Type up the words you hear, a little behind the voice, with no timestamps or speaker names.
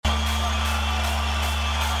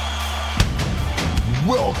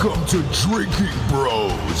Welcome to Drinking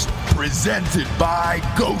Bros, presented by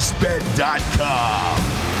GhostBed.com.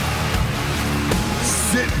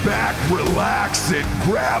 Sit back, relax, and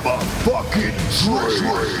grab a fucking drink.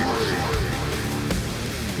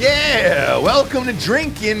 Yeah, welcome to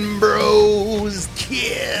Drinking Bros,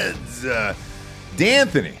 kids.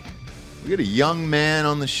 D'Anthony, we got a young man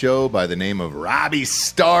on the show by the name of Robbie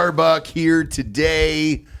Starbuck here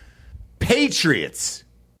today. Patriots,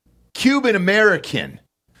 Cuban American.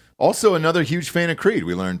 Also another huge fan of Creed,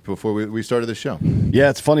 we learned before we started the show.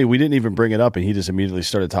 Yeah, it's funny. We didn't even bring it up, and he just immediately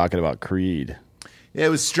started talking about Creed. Yeah, it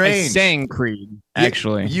was strange. I sang Creed,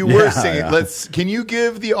 actually. You were singing. Yeah. Can you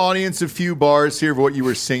give the audience a few bars here of what you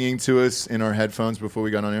were singing to us in our headphones before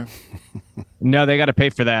we got on air? No, they got to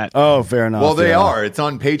pay for that. Oh, fair enough. Well, they are. It's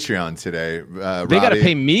on Patreon today. They got to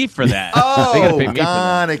pay me for that. Oh, they gotta pay me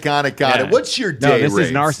got it. What's your day this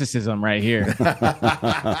rates? is narcissism right here.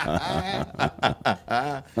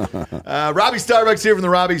 Robbie Starbuck's here from the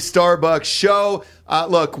Robbie Starbuck Show.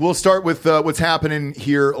 Look, we'll start with what's happening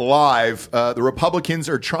here live. The Republicans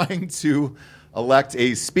are trying to elect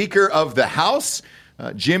a Speaker of the House.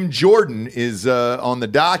 Jim Jordan is on the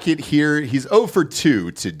docket here. He's 0 for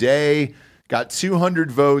 2 today. Got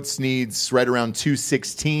 200 votes, needs right around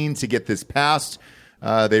 216 to get this passed.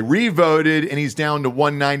 They re-voted, and he's down to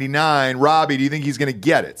 199. Robbie, do you think he's going to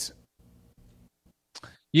get it?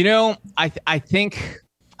 You know, I think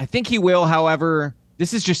he will. However,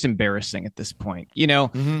 this is just embarrassing at this point. You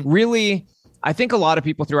know, really, I think a lot of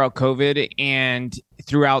people throughout COVID and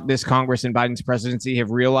throughout this Congress and Biden's presidency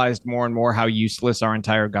have realized more and more how useless our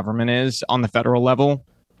entire government is on the federal level.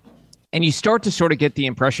 And you start to sort of get the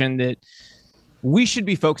impression that we should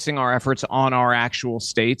be focusing our efforts on our actual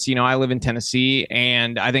states. You know, I live in Tennessee,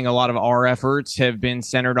 and I think a lot of our efforts have been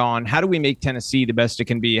centered on how do we make Tennessee the best it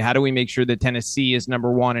can be? How do we make sure that Tennessee is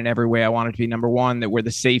number one in every way I want it to be number one, that we're the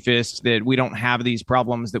safest, that we don't have these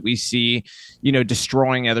problems that we see, you know,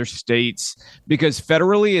 destroying other states? Because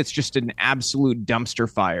federally, it's just an absolute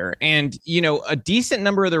dumpster fire. And, you know, a decent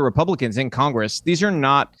number of the Republicans in Congress, these are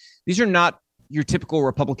not your typical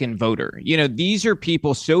Republican voter. You know, these are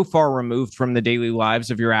people so far removed from the daily lives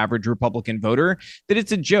of your average Republican voter that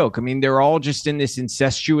it's a joke. I mean, they're all just in this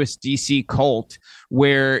incestuous DC cult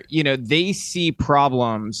where, you know, they see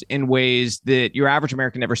problems in ways that your average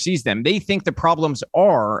American never sees them. They think the problems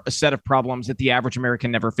are a set of problems that the average American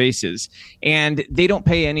never faces. And they don't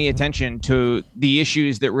pay any attention to the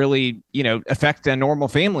issues that really, you know, affect a normal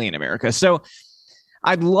family in America. So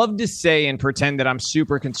I'd love to say and pretend that I'm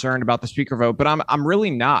super concerned about the speaker vote, but I'm really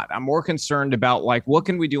not. I'm more concerned about, like, what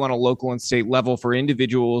can we do on a local and state level for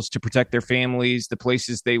individuals to protect their families, the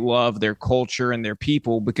places they love, their culture, and their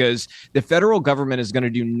people, because the federal government is going to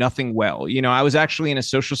do nothing well. You know, I was actually in a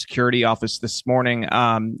Social Security office this morning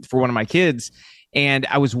for one of my kids, and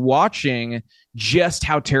I was watching just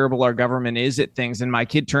how terrible our government is at things. And my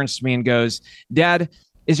kid turns to me and goes, "Dad,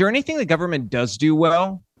 is there anything the government does do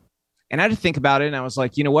well?" And I had to think about it, and I was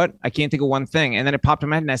like, you know what? I can't think of one thing. And then it popped in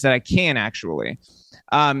my head, and I said, I can actually.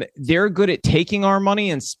 They're good at taking our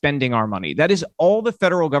money and spending our money. That is all the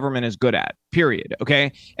federal government is good at, period.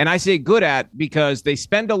 Okay. And I say good at because they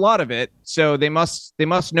spend a lot of it. So they must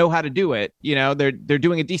know how to do it. You know, they're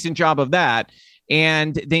doing a decent job of that.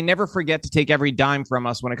 And they never forget to take every dime from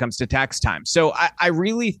us when it comes to tax time. So I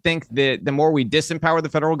really think that the more we disempower the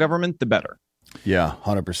federal government, the better. Yeah,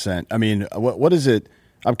 100%. I mean, what is it?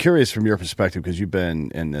 I'm curious from your perspective, because you've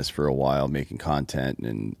been in this for a while, making content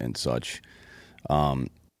and such.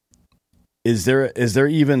 Is there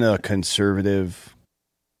even a conservative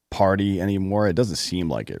party anymore? It doesn't seem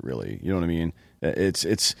like it, really. You know what I mean? It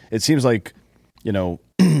seems like, you know,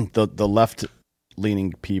 the left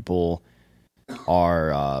leaning people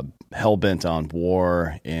are hell bent on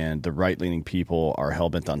war, and the right leaning people are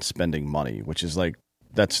hell bent on spending money, which is like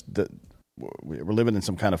we're living in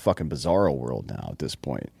some kind of fucking bizarro world now at this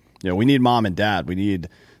point. You know, we need mom and dad. We need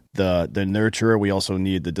the nurturer. We also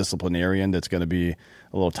need the disciplinarian that's going to be a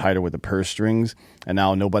little tighter with the purse strings. And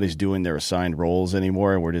now nobody's doing their assigned roles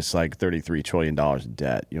anymore. We're just like $33 trillion in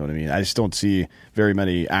debt. You know what I mean? I just don't see very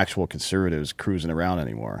many actual conservatives cruising around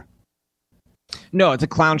anymore. No, it's a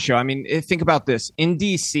clown show. I mean, think about this. In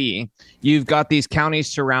D.C., you've got these counties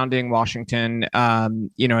surrounding Washington,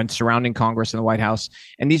 you know, and surrounding Congress and the White House.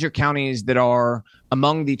 And these are counties that are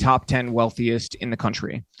among the top 10 wealthiest in the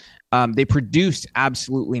country. They produce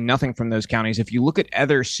absolutely nothing from those counties. If you look at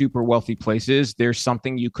other super wealthy places, there's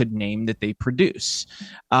something you could name that they produce.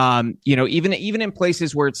 You know, even in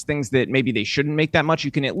places where it's things that maybe they shouldn't make that much,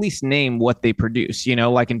 you can at least name what they produce. You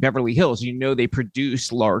know, like in Beverly Hills, you know, they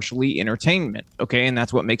produce largely entertainment. Okay. And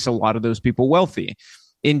that's what makes a lot of those people wealthy.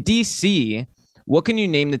 In DC, what can you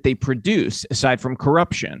name that they produce aside from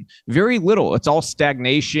corruption? Very little. It's all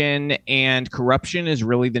stagnation, and corruption is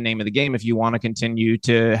really the name of the game if you want to continue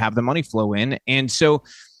to have the money flow in. And so,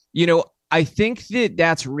 I think that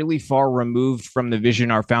that's really far removed from the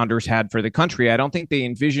vision our founders had for the country. I don't think they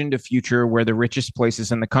envisioned a future where the richest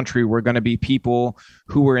places in the country were going to be people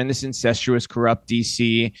who were in this incestuous, corrupt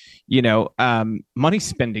DC, money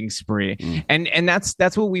spending spree. And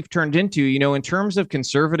that's what we've turned into. In terms of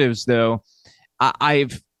conservatives, though,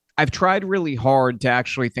 I've tried really hard to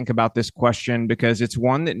actually think about this question because it's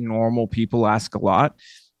one that normal people ask a lot.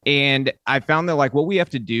 And I found that what we have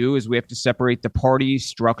to do is we have to separate the party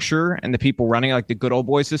structure and the people running the good old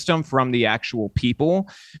boy system from the actual people.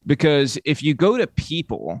 Because if you go to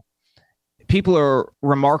people are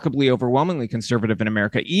remarkably overwhelmingly conservative in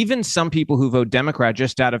America. Even some people who vote Democrat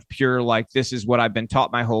just out of pure, this is what I've been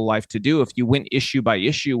taught my whole life to do. If you went issue by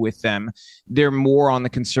issue with them, they're more on the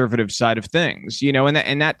conservative side of things,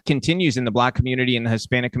 and that continues in the Black community and the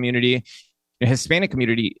Hispanic community. The Hispanic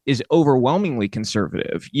community is overwhelmingly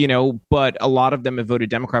conservative, but a lot of them have voted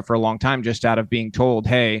Democrat for a long time just out of being told,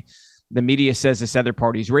 hey, the media says this other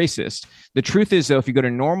party's racist. The truth is, though, if you go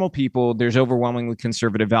to normal people, there's overwhelmingly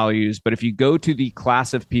conservative values. But if you go to the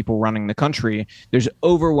class of people running the country, there's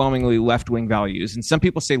overwhelmingly left-wing values. And some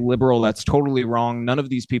people say liberal. That's totally wrong. None of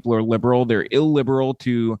these people are liberal. They're illiberal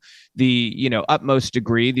to the utmost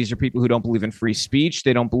degree. These are people who don't believe in free speech.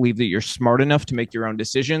 They don't believe that you're smart enough to make your own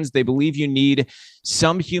decisions. They believe you need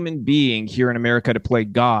some human being here in America to play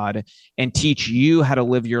God and teach you how to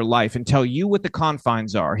live your life and tell you what the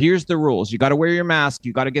confines are. Here's the rules. You got to wear your mask.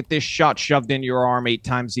 You got to get this shot shoved in your arm 8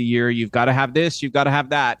 times a year. You've got to have this. You've got to have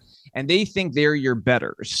that. And they think they're your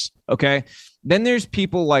betters. Okay. Then there's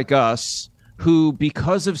people like us who,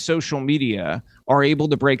 because of social media, are able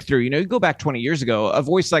to break through. You go back 20 years ago, a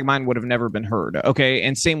voice like mine would have never been heard. Okay.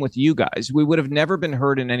 And same with you guys. We would have never been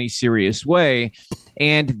heard in any serious way.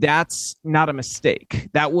 And that's not a mistake.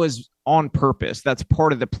 That was on purpose. That's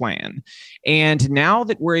part of the plan. And now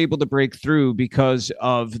that we're able to break through because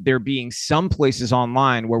of there being some places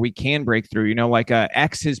online where we can break through,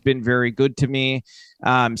 X has been very good to me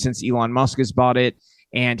since Elon Musk has bought it.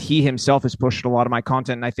 And he himself has pushed a lot of my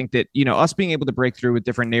content. And I think that, us being able to break through with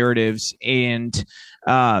different narratives and,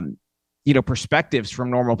 perspectives from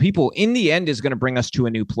normal people in the end is going to bring us to a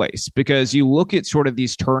new place, because you look at sort of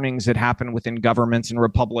these turnings that happen within governments and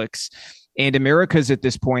republics, and America's at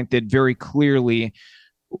this point that very clearly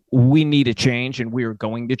we need a change and we are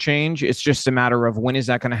going to change. It's just a matter of when is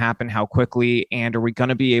that going to happen, how quickly, and are we going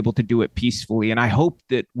to be able to do it peacefully? And I hope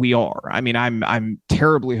that we are. I mean, I'm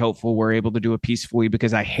terribly hopeful we're able to do it peacefully,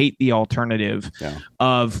 because I hate the alternative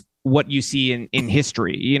of what you see in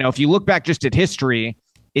history. If you look back just at history,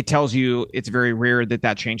 it tells you it's very rare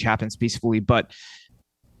that change happens peacefully, but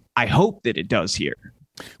I hope that it does here.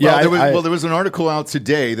 Yeah, there was an article out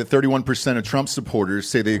today that 31% of Trump supporters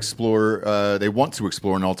say they want to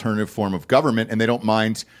explore an alternative form of government, and they don't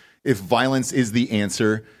mind if violence is the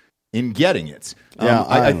answer in getting it.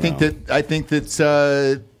 I think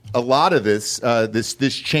that a lot of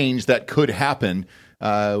this change that could happen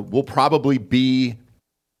will probably be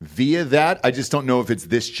via that. I just don't know if it's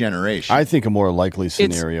this generation. I think a more likely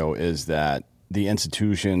scenario is that the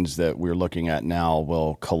institutions that we're looking at now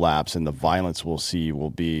will collapse, and the violence we'll see will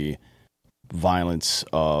be violence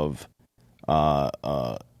of, I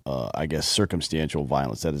guess, circumstantial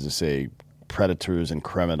violence. That is to say, predators and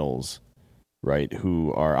criminals, right,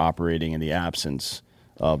 who are operating in the absence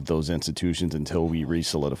of those institutions until we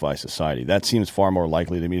re-solidify society. That seems far more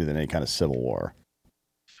likely to me than any kind of civil war.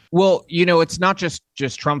 Well, it's not just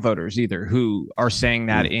Trump voters either who are saying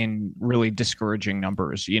that in really discouraging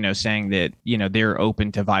numbers, saying that, they're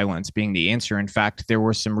open to violence being the answer. In fact, there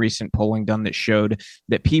was some recent polling done that showed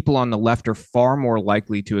that people on the left are far more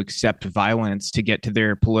likely to accept violence to get to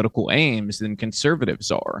their political aims than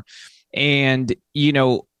conservatives are. And,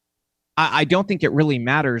 I don't think it really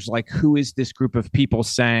matters, who is this group of people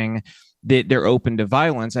saying that they're open to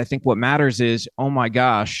violence. I think what matters is, oh my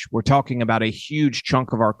gosh, we're talking about a huge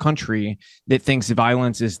chunk of our country that thinks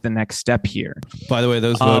violence is the next step here. By the way,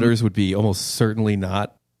 those voters would be almost certainly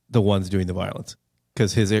not the ones doing the violence,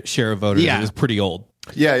 because his share of voters is pretty old.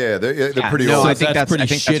 Yeah, they're pretty old. No, I think that's pretty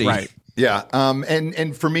shitty. That's right. Yeah,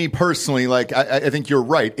 and for me personally, I think you're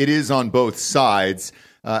right. It is on both sides.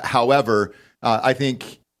 However, I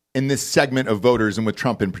think in this segment of voters, and with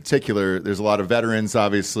Trump in particular, there's a lot of veterans,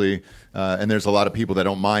 obviously, and there's a lot of people that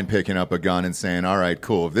don't mind picking up a gun and saying, all right,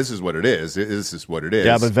 cool, if this is what it is, this is what it is.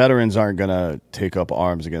 Yeah, but veterans aren't going to take up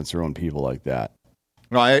arms against their own people like that.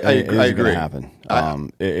 No, I agree. Happen.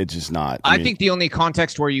 It's just not. I think the only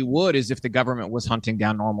context where you would is if the government was hunting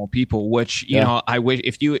down normal people. Which you know, I wish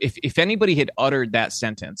if anybody had uttered that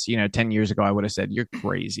sentence, 10 years ago, I would have said, "You're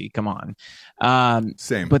crazy. Come on."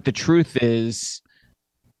 Same. But the truth is,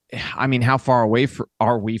 I mean, how far away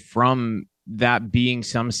are we from that being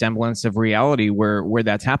some semblance of reality where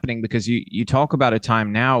that's happening? Because you talk about a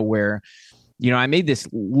time now where, I made this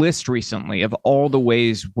list recently of all the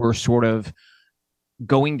ways we're sort of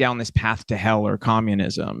going down this path to hell or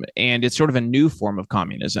communism. And it's sort of a new form of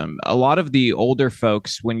communism. A lot of the older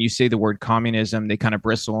folks, when you say the word communism, they kind of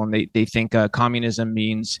bristle and they think communism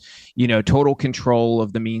means, total control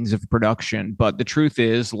of the means of production. But the truth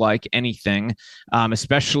is, like anything,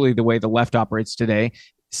 especially the way the left operates today,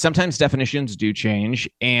 sometimes definitions do change.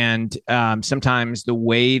 And sometimes the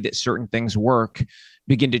way that certain things work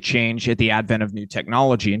begin to change at the advent of new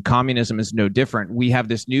technology. And communism is no different. We have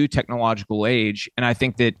this new technological age. And I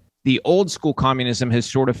think that the old school communism has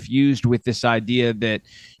sort of fused with this idea that,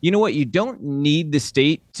 you don't need the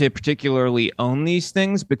state to particularly own these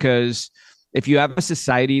things, because if you have a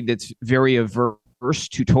society that's very averse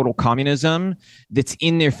to total communism, that's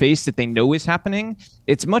in their face, that they know is happening,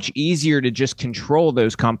 it's much easier to just control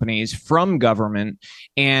those companies from government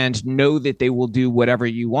and know that they will do whatever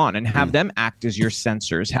you want and have them act as your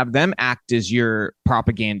censors, have them act as your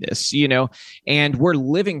propagandists, and we're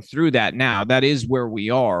living through that now. That is where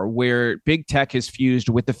we are, where big tech has fused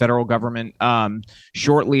with the federal government.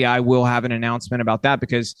 Shortly, I will have an announcement about that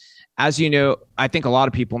because, as you know, I think a lot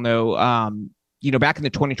of people know, back in the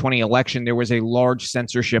 2020 election, there was a large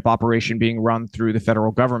censorship operation being run through the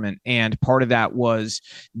federal government. And part of that was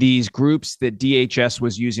these groups that DHS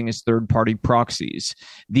was using as third-party proxies.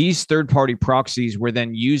 These third-party proxies were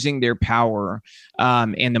then using their power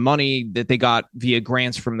and the money that they got via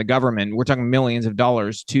grants from the government, we're talking millions of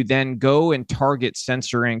dollars, to then go and target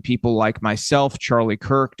censoring people like myself, Charlie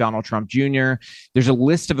Kirk, Donald Trump Jr. There's a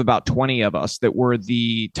list of about 20 of us that were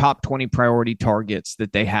the top 20 priority targets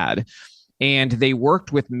that they had. And they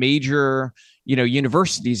worked with major,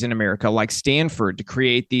 universities in America like Stanford to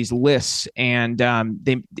create these lists. And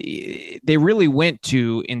they really went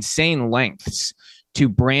to insane lengths to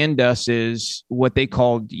brand us as what they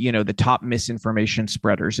called, the top misinformation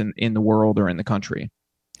spreaders in the world or in the country.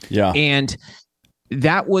 Yeah. And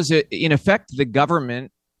that was, in effect, the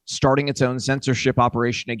government starting its own censorship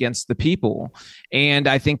operation against the people. And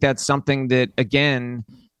I think that's something that, again,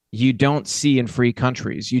 you don't see in free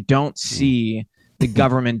countries. You don't see the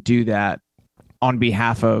government do that on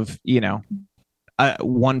behalf of,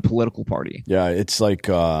 one political party. Yeah, it's like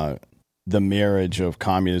the marriage of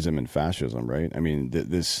communism and fascism, right? I mean,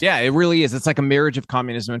 this. Yeah, it really is. It's like a marriage of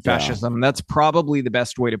communism and fascism. And that's probably the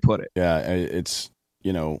best way to put it. Yeah, it's,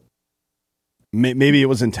 maybe it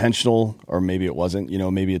was intentional or maybe it wasn't.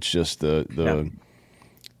 Maybe it's just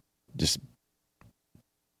just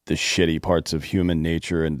the shitty parts of human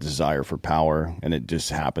nature and desire for power, and it just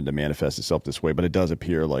happened to manifest itself this way. But it does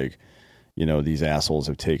appear like, these assholes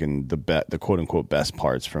have taken the quote unquote best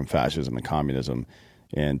parts from fascism and communism,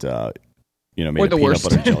 and made a peanut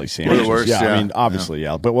butter jelly sandwich. I mean, obviously,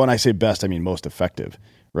 yeah. But when I say best, I mean most effective,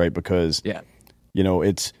 right? Because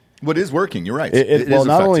it's what is working. You're right. Well,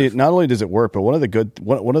 not only does it work, but one of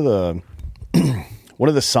the one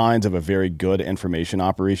of the signs of a very good information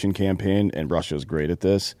operation campaign, and Russia is great at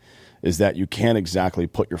this, is that you can't exactly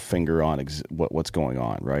put your finger on what's going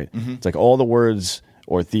on, right? Mm-hmm. It's like all the words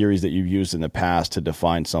or theories that you've used in the past to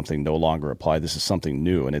define something no longer apply. This is something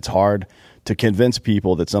new, and it's hard to convince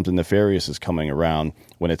people that something nefarious is coming around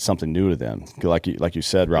when it's something new to them. Like you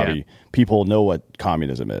said, Robbie, people know what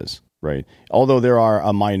communism is, right? Although there are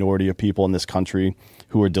a minority of people in this country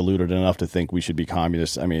who are deluded enough to think we should be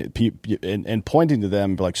communists. I mean, and pointing to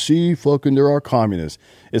them like, see, fucking, there are communists,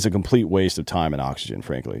 is a complete waste of time and oxygen,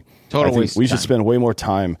 frankly. Total waste. We should spend way more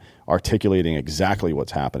time articulating exactly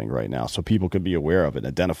what's happening right now so people could be aware of it and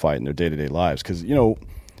identify it in their day-to-day lives. Because,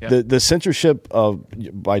 the censorship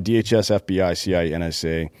by DHS, FBI, CIA,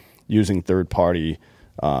 NSA using third-party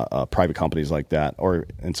private companies like that, or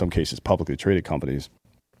in some cases publicly traded companies,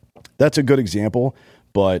 that's a good example.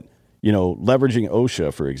 But leveraging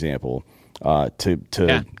OSHA, for example,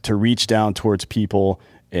 to reach down towards people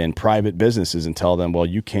in private businesses and tell them, well,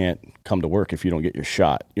 you can't come to work if you don't get your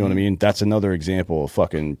shot. You know what I mean? That's another example of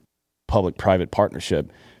fucking public-private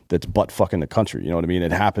partnership that's butt fucking the country. You know what I mean?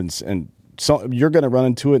 It happens, and so you're going to run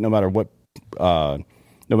into it no matter what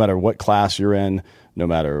class you're in, no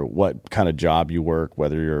matter what kind of job you work,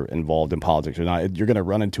 whether you're involved in politics or not. You're going to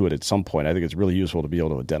run into it at some point. I think it's really useful to be able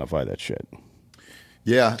to identify that shit.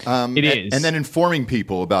 Yeah, it is. And then informing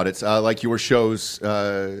people about it, like your shows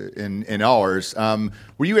and ours.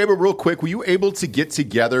 Were you able to get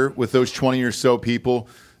together with those 20 or so people,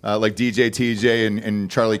 like DJ TJ and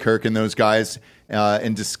Charlie Kirk and those guys,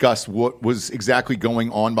 and discuss what was exactly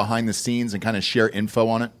going on behind the scenes and kind of share info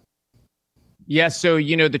on it? Yeah, so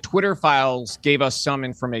the Twitter files gave us some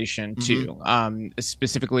information too,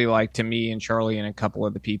 specifically like to me and Charlie and a couple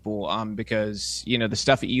of the people, because the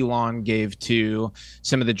stuff Elon gave to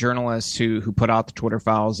some of the journalists who put out the Twitter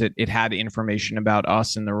files, it had information about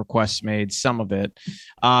us and the requests made, some of it.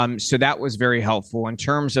 So that was very helpful. In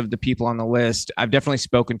terms of the people on the list, I've definitely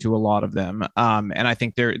spoken to a lot of them, and I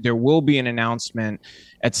think there will be an announcement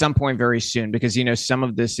at some point very soon, because some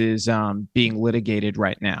of this is being litigated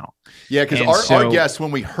right now. Yeah, because our guess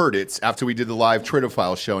when we heard it after we did the live Twitter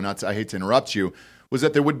file show, I hate to interrupt you, was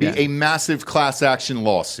that there would be a massive class action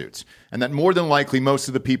lawsuit, and that more than likely most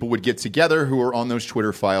of the people would get together who are on those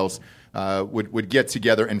Twitter files would get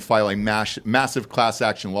together and file a massive class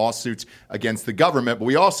action lawsuit against the government. But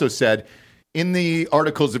we also said in the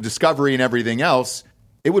articles of discovery and everything else,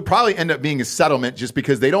 it would probably end up being a settlement, just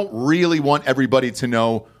because they don't really want everybody to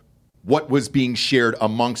know what was being shared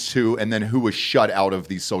amongst who, and then who was shut out of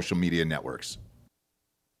these social media networks.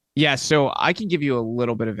 Yeah, so I can give you a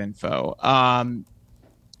little bit of info.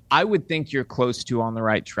 I would think you're close to on the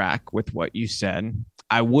right track with what you said.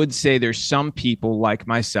 I would say there's some people like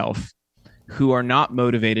myself who are not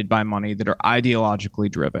motivated by money, that are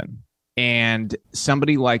ideologically driven. And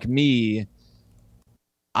somebody like me,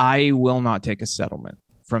 I will not take a settlement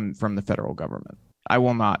from the federal government. I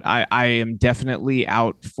will not. I am definitely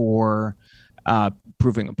out for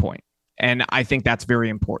proving a point. And I think that's very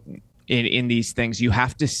important in these things. You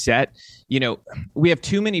have to set, we have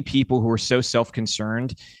too many people who are so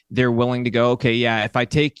self-concerned. They're willing to go, okay, yeah, if I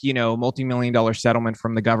take, a multi-million-dollar settlement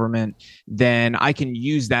from the government, then I can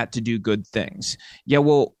use that to do good things. Yeah,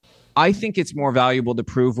 well, I think it's more valuable to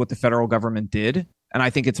prove what the federal government did. And I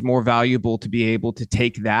think it's more valuable to be able to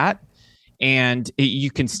take that, and you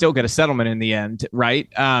can still get a settlement in the end, right?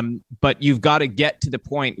 But you've got to get to the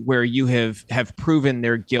point where you have proven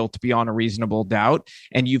their guilt beyond a reasonable doubt,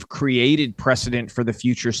 and you've created precedent for the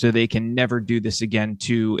future so they can never do this again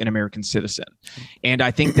to an American citizen. And I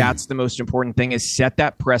think that's the most important thing, is set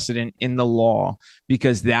that precedent in the law,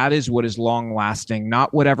 because that is what is long lasting,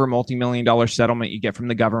 not whatever multi-million-dollar settlement you get from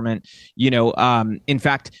the government. In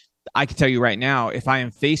fact, I can tell you right now, if I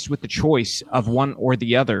am faced with the choice of one or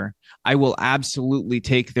the other, I will absolutely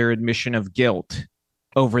take their admission of guilt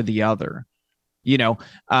over the other.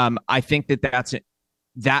 I think that's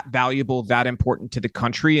that valuable, that important to the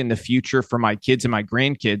country and the future for my kids and my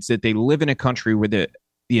grandkids, that they live in a country where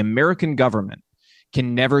the American government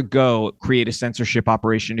can never go create a censorship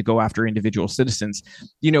operation to go after individual citizens.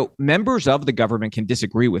 Members of the government can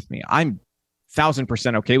disagree with me. I'm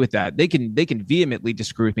 1,000% okay with that. They can vehemently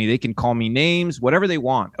disagree with me. They can call me names, whatever they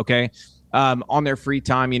want. Okay. On their free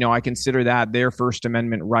time, I consider that their First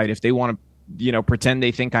Amendment right. If they want to, pretend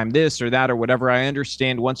they think I'm this or that or whatever, I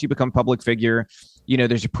understand once you become a public figure,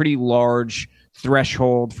 there's a pretty large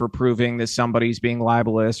threshold for proving that somebody's being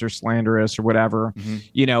libelous or slanderous or whatever,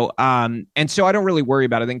 and so I don't really worry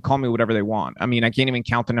about it. They can call me whatever they want. I mean, I can't even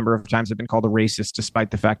count the number of times I've been called a racist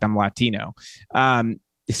despite the fact I'm Latino.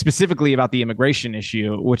 Specifically about the immigration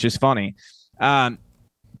issue, which is funny.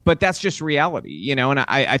 But that's just reality, and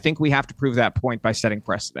I think we have to prove that point by setting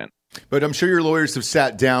precedent. But I'm sure your lawyers have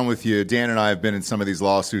sat down with you. Dan and I have been in some of these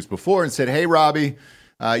lawsuits before and said, hey, Robbie,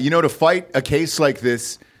 to fight a case like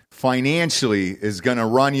this financially is going to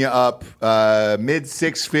run you up mid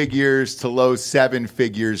 6 figures to low 7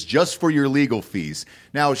 figures just for your legal fees.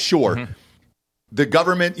 Now, sure. The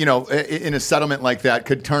government, in a settlement like that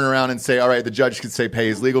could turn around and say, all right, the judge could say pay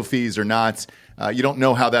his legal fees or not. You don't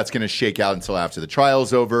know how that's going to shake out until after the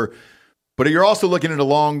trial's over. But you're also looking at a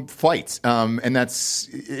long fight. And that's,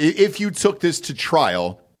 if you took this to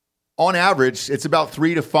trial, on average, it's about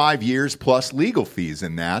 3 to 5 years plus legal fees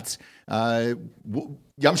in that.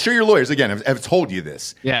 I'm sure your lawyers, again, have told you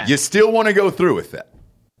this. Yeah. You still want to go through with it.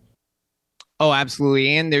 Oh,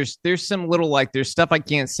 absolutely. And there's some little, there's stuff I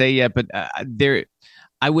can't say yet, but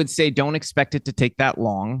I would say don't expect it to take that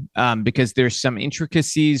long, because there's some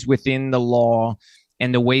intricacies within the law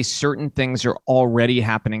and the way certain things are already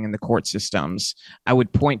happening in the court systems. I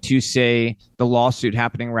would point to, say, the lawsuit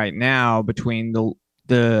happening right now between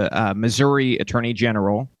the Missouri Attorney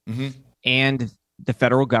General and the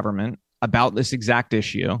federal government about this exact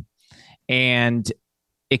issue. And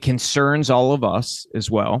it concerns all of us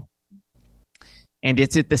as well. And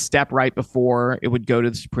it's at the step right before it would go to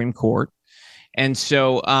the Supreme Court. And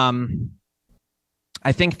so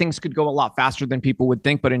I think things could go a lot faster than people would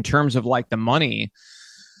think. But in terms of like the money,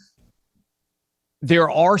 there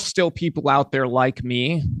are still people out there like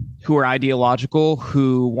me who are ideological,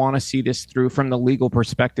 who want to see this through from the legal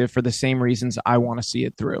perspective for the same reasons I want to see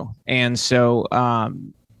it through. And so,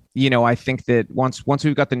 I think that once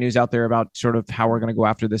we've got the news out there about sort of how we're going to go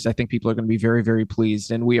after this, I think people are going to be very, very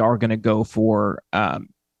pleased, and we are going to go for,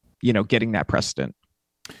 getting that precedent.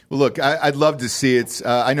 Well, look, I'd love to see it.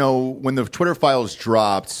 I know when the Twitter files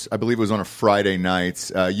dropped, I believe it was on a Friday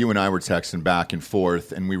night, you and I were texting back and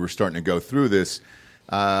forth, and we were starting to go through this.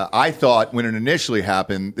 I thought when it initially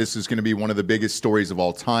happened, this is going to be one of the biggest stories of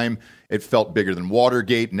all time. It felt bigger than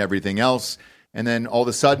Watergate and everything else. And then all of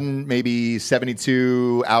a sudden, maybe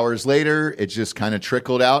 72 hours later, it just kind of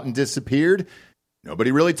trickled out and disappeared.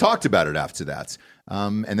 Nobody really talked about it after that.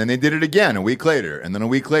 And then they did it again a week later, and then a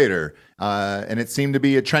week later. And it seemed to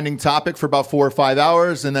be a trending topic for about 4 or 5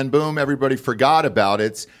 hours. And then, boom, everybody forgot about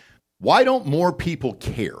it. Why don't more people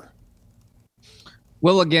care?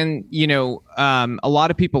 Well, again, a lot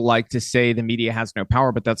of people like to say the media has no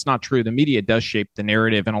power, but that's not true. The media does shape the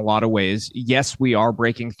narrative in a lot of ways. Yes, we are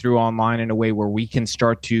breaking through online in a way where we can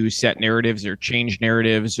start to set narratives or change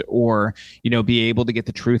narratives or, be able to get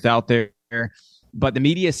the truth out there. But the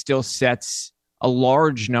media still sets a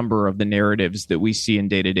large number of the narratives that we see in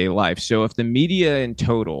day-to-day life. So if the media in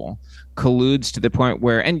total colludes to the point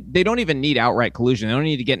where, and they don't even need outright collusion, they don't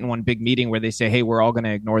need to get in one big meeting where they say, hey, we're all going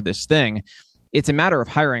to ignore this thing. It's a matter of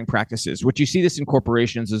hiring practices, which you see this in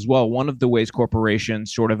corporations as well. One of the ways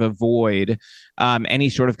corporations sort of avoid any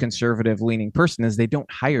sort of conservative leaning person is they don't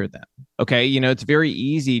hire them. Okay. It's very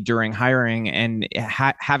easy during hiring and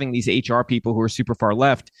having these HR people who are super far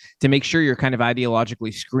left to make sure you're kind of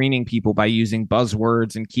ideologically screening people by using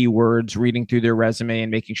buzzwords and keywords, reading through their resume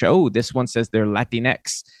and making sure, oh, this one says they're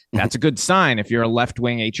Latinx. That's a good sign if you're a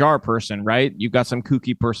left-wing HR person, right? You've got some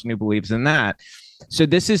kooky person who believes in that. So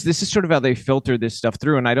this is sort of how they filter this stuff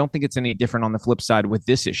through. And I don't think it's any different on the flip side with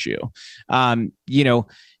this issue.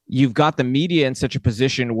 You've got the media in such a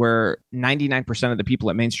position where 99% of the people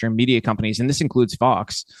at mainstream media companies, and this includes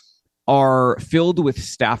Fox, are filled with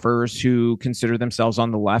staffers who consider themselves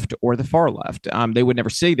on the left or the far left. They would never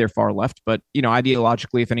say they're far left, but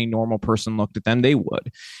ideologically, if any normal person looked at them, they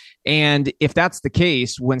would. And if that's the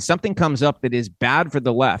case, when something comes up that is bad for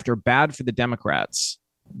the left or bad for the Democrats,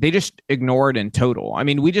 they just ignore it in total. I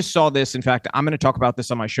mean, we just saw this. In fact, I'm going to talk about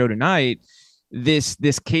this on my show tonight. This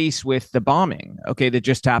case with the bombing, that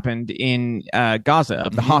just happened in Gaza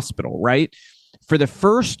of the hospital, right? For the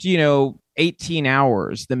first, 18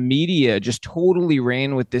 hours, the media just totally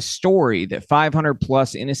ran with this story that 500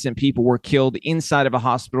 plus innocent people were killed inside of a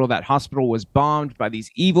hospital. That hospital was bombed by these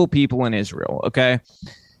evil people in Israel. Okay.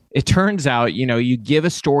 It turns out, you give a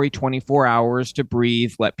story 24 hours to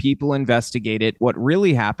breathe, let people investigate it. What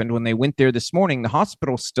really happened when they went there this morning, the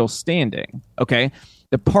hospital's still standing. Okay.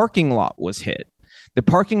 The parking lot was hit. The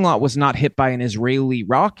parking lot was not hit by an Israeli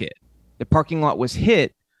rocket. The parking lot was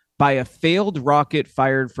hit by a failed rocket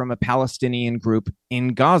fired from a Palestinian group in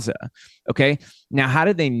Gaza. Okay. Now, how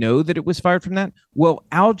did they know that it was fired from that? Well,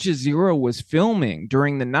 Al Jazeera was filming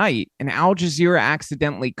during the night and Al Jazeera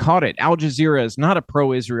accidentally caught it. Al Jazeera is not a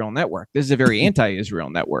pro-Israel network. This is a very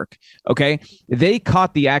anti-Israel network. Okay. They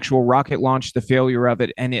caught the actual rocket launch, the failure of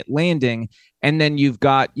it, and it landing. And then you've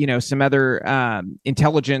got, some other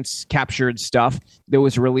intelligence captured stuff that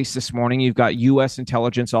was released this morning. You've got U.S.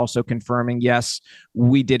 intelligence also confirming, yes,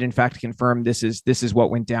 we did in fact confirm this is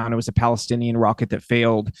what went down. It was a Palestinian rocket that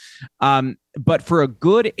failed. But for a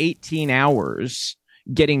good 18 hours,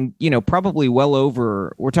 getting, probably well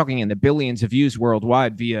over, we're talking in the billions of views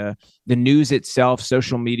worldwide via the news itself,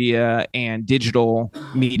 social media, and digital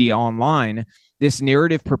media online. This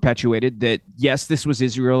narrative perpetuated that, yes, this was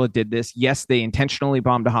Israel that did this. Yes, they intentionally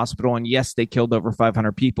bombed a hospital. And yes, they killed over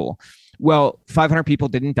 500 people. Well, 500 people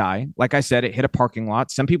didn't die. Like I said, it hit a parking lot.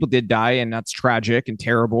 Some people did die, and that's tragic and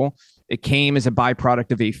terrible. It came as a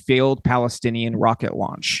byproduct of a failed Palestinian rocket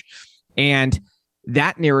launch. And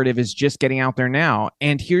that narrative is just getting out there now.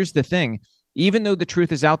 And here's the thing. Even though the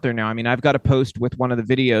truth is out there now, I mean, I've got a post with one of the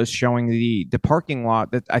videos showing the parking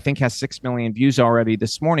lot that I think has 6 million views already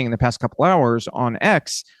this morning in the past couple hours on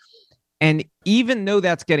X. And even though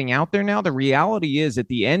that's getting out there now, the reality is at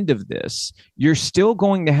the end of this, you're still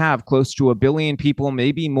going to have close to 1 billion people,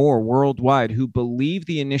 maybe more worldwide, who believe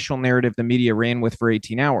the initial narrative the media ran with for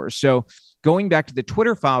 18 hours. So going back to the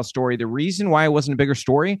Twitter file story, the reason why it wasn't a bigger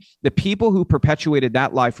story, the people who perpetuated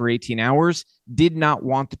that lie for 18 hours did not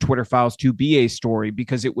want the Twitter files to be a story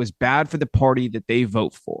because it was bad for the party that they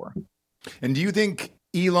vote for. And do you think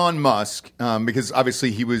Elon Musk, because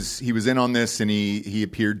obviously he was in on this, and he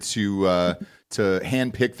appeared to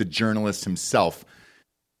handpick the journalist himself.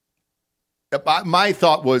 My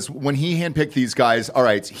thought was, when he handpicked these guys, all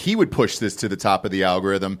right, he would push this to the top of the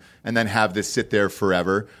algorithm and then have this sit there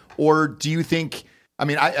forever. Or do you think? I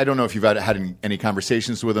mean, I don't know if you've had any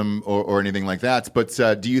conversations with him or anything like that, but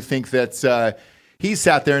do you think that he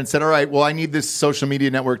sat there and said, all right, well, I need this social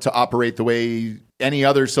media network to operate the way any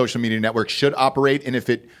other social media network should operate, and if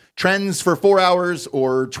it trends for 4 hours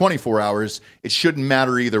or 24 hours, it shouldn't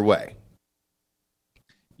matter either way?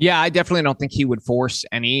 Yeah, I definitely don't think he would force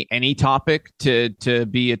any topic to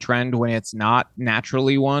be a trend when it's not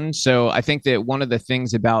naturally one. So I think that one of the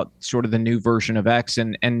things about sort of the new version of X,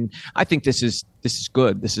 and I think this is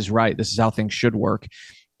good, this is right, this is how things should work,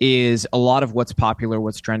 is a lot of what's popular,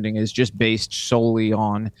 what's trending is just based solely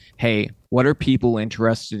on, hey, what are people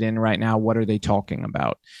interested in right now? What are they talking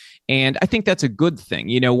about? And I think that's a good thing.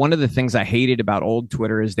 You know, one of the things I hated about old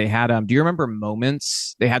Twitter is they had, do you remember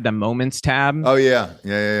Moments? They had the Moments tab. Oh, yeah.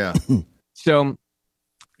 Yeah. So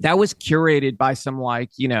that was curated by some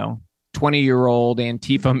 20-year-old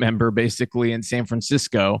Antifa member basically in San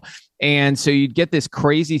Francisco. And so you'd get this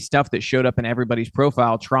crazy stuff that showed up in everybody's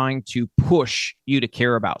profile trying to push you to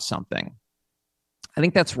care about something. I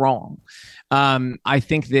think that's wrong. I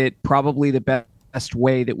think that probably the best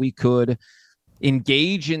way that we could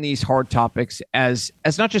engage in these hard topics as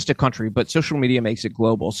not just a country, but social media makes it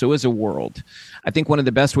global. So as a world, I think one of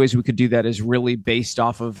the best ways we could do that is really based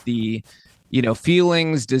off of the,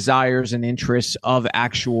 feelings, desires, and interests of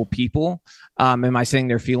actual people. Am I saying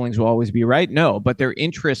their feelings will always be right? No, but their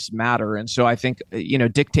interests matter. And so I think,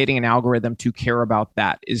 dictating an algorithm to care about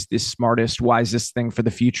that is the smartest, wisest thing for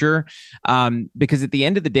the future. Because at the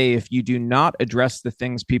end of the day, if you do not address the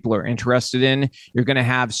things people are interested in, you're going to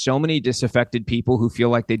have so many disaffected people who feel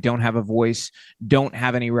like they don't have a voice, don't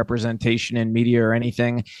have any representation in media or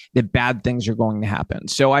anything, that bad things are going to happen.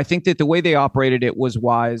 So I think that the way they operated it was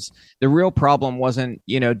wise. The real problem wasn't,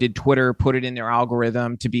 did Twitter put it in their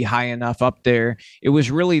algorithm to be high enough up there? It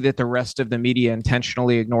was really that the rest of the media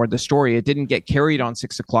intentionally ignored the story. It didn't get carried on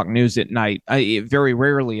 6 o'clock news at night. Very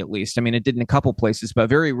rarely, at least. I mean, it did in a couple places, but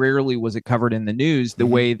very rarely was it covered in the news the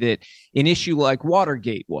way that an issue like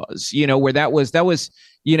Watergate was, where that was,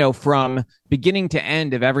 from beginning to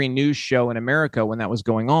end of every news show in America when that was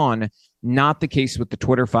going on. Not the case with the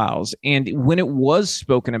Twitter files. And when it was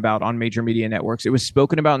spoken about on major media networks, it was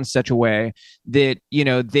spoken about in such a way that,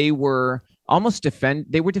 they were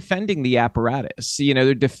defending the apparatus.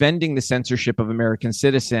 They're defending the censorship of American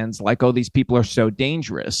citizens, like, oh, these people are so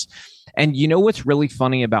dangerous. And what's really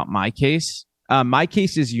funny about my case? My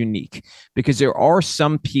case is unique because there are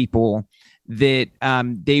some people that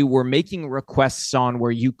they were making requests on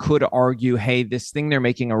where you could argue, hey, this thing they're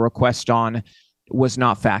making a request on was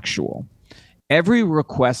not factual. Every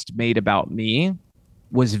request made about me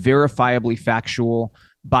was verifiably factual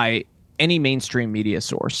by any mainstream media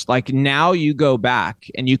source. Like, now you go back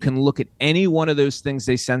and you can look at any one of those things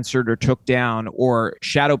they censored or took down or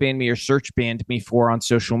shadow banned me or search banned me for on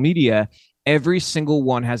social media. Every single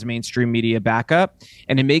one has mainstream media backup.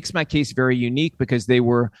 And it makes my case very unique because they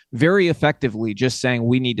were very effectively just saying,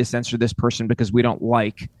 we need to censor this person because we don't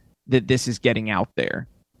like that this is getting out there.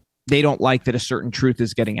 They don't like that a certain truth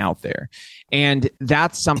is getting out there. And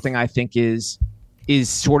that's something I think is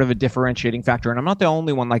sort of a differentiating factor. And I'm not the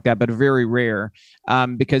only one like that, but very rare,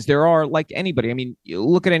 because there are, like anybody, I mean, you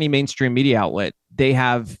look at any mainstream media outlet, they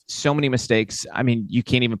have so many mistakes. I mean, you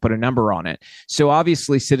can't even put a number on it. So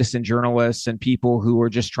obviously citizen journalists and people who are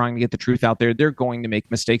just trying to get the truth out there, they're going to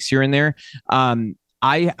make mistakes here and there.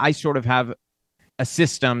 I sort of have a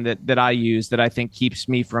system that I use that I think keeps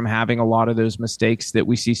me from having a lot of those mistakes that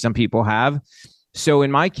we see some people have. So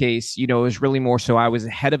in my case, it was really more so I was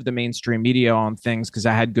ahead of the mainstream media on things because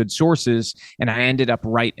I had good sources, and I ended up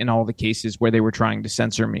right in all the cases where they were trying to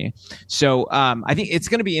censor me. So I think it's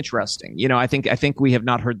going to be interesting. I think we have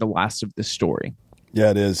not heard the last of this story.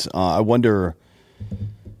 Yeah, it is. I wonder,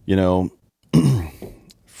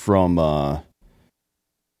 from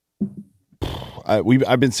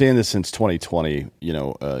I've been saying this since 2020.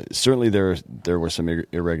 Certainly there were some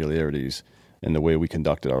irregularities in the way we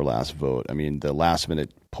conducted our last vote. I mean, the last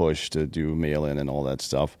minute push to do mail-in and all that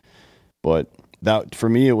stuff. But that, for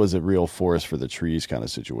me, it was a real forest for the trees kind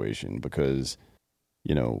of situation because,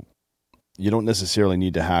 you don't necessarily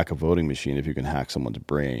need to hack a voting machine if you can hack someone's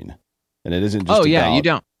brain. And it isn't just you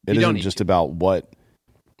don't. It isn't just about what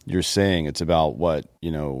you're saying. It's about what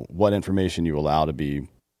information you allow to be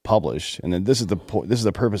published. And then this is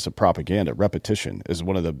the purpose of propaganda. Repetition is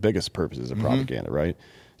one of the biggest purposes of propaganda, right?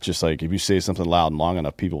 Just like if you say something loud and long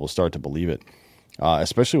enough, people will start to believe it.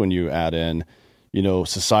 especially when you add in,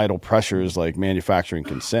 societal pressures like manufacturing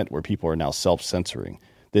consent, where people are now self-censoring.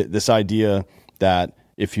 This idea that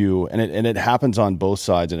if you, and it happens on both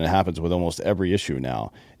sides, and it happens with almost every issue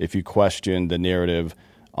now. If you question the narrative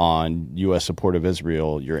on U.S. support of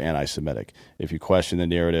Israel, you're anti-Semitic. If you question the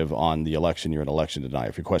narrative on the election, you're an election denier.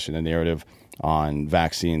 If you question the narrative on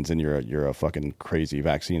vaccines, then you're a fucking crazy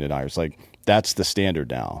vaccine denier. It's like, that's the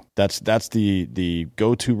standard now. That's the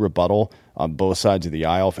go-to rebuttal on both sides of the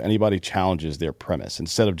aisle if anybody challenges their premise,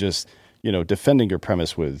 instead of just defending your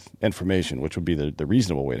premise with information, which would be the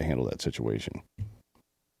reasonable way to handle that situation.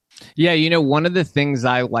 Yeah, one of the things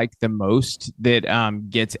I like the most that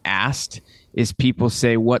gets asked is people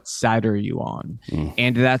say, what side are you on?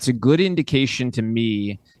 And that's a good indication to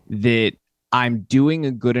me that I'm doing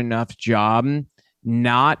a good enough job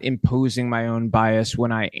not imposing my own bias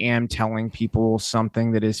when I am telling people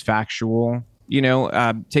something that is factual.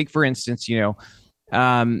 Take, for instance,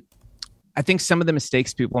 I think some of the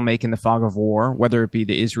mistakes people make in the fog of war, whether it be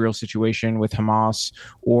the Israel situation with Hamas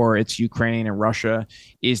or it's Ukraine and Russia,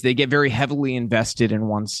 is they get very heavily invested in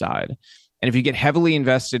one side. And if you get heavily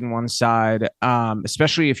invested in one side,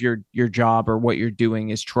 especially if your job or what you're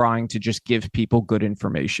doing is trying to just give people good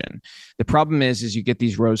information, the problem is you get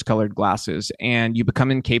these rose-colored glasses and you become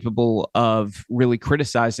incapable of really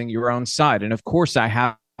criticizing your own side. And of course, I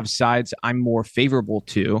have sides I'm more favorable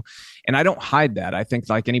to, and I don't hide that. I think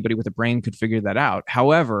like anybody with a brain could figure that out.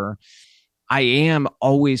 However, I am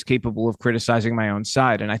always capable of criticizing my own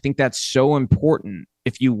side, and I think that's so important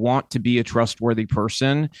if you want to be a trustworthy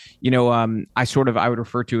person. I would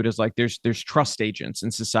refer to it as like there's trust agents in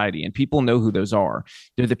society, and people know who those are.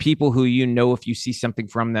 They're the people who, if you see something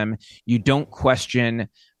from them, you don't question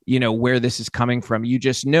where this is coming from. You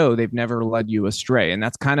just know they've never led you astray. And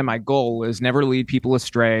that's kind of my goal, is never lead people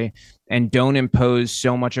astray and don't impose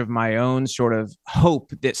so much of my own sort of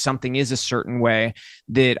hope that something is a certain way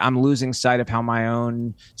that I'm losing sight of how my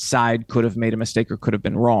own side could have made a mistake or could have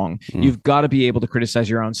been wrong. You've got to be able to criticize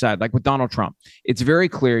your own side. Like with Donald Trump, it's very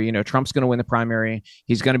clear, Trump's going to win the primary.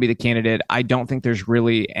 He's going to be the candidate. I don't think there's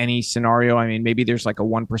really any scenario. I mean, maybe there's like a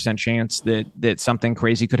 1% chance that something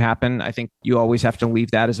crazy could happen. I think you always have to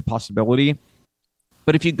leave that as a possibility.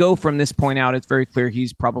 But if you go from this point out, it's very clear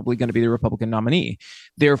he's probably going to be the Republican nominee.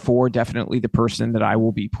 Therefore, definitely the person that I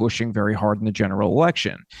will be pushing very hard in the general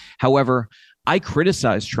election. However, I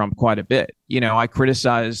criticize Trump quite a bit. I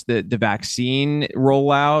criticize the vaccine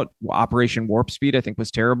rollout. Operation Warp Speed, I think, was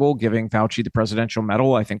terrible. Giving Fauci the presidential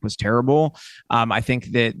medal, I think, was terrible. I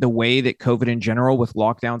think that the way that COVID in general with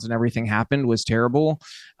lockdowns and everything happened was terrible.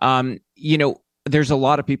 There's a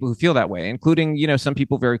lot of people who feel that way, including, some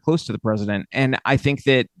people very close to the president. And I think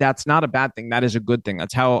that that's not a bad thing. That is a good thing.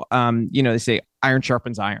 That's how, they say iron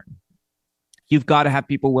sharpens iron. You've got to have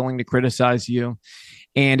people willing to criticize you.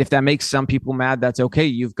 And if that makes some people mad, that's okay.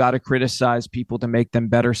 You've got to criticize people to make them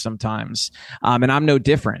better sometimes. And I'm no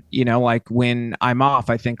different. Like when I'm off,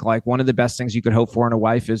 I think like one of the best things you could hope for in a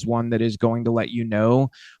wife is one that is going to let you know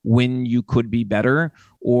when you could be better,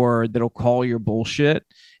 or that'll call your bullshit.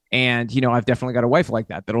 And, I've definitely got a wife like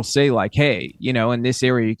that that'll say like, hey, in this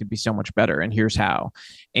area, you could be so much better. And here's how.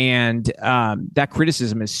 And that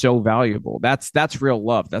criticism is so valuable. That's real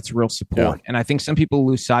love. That's real support. Yeah. And I think some people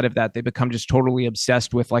lose sight of that. They become just totally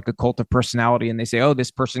obsessed with like a cult of personality. And they say, oh,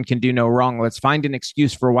 this person can do no wrong. Let's find an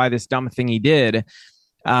excuse for why this dumb thing he did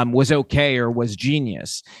was okay or was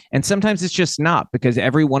genius. And sometimes it's just not, because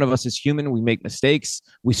every one of us is human. We make mistakes.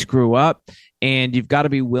 We screw up. And you've got to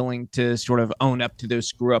be willing to sort of own up to those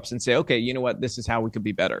screw ups and say, okay, you know what? This is how we could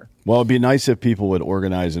be better. Well, it'd be nice if people would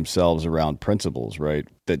organize themselves around principles, right,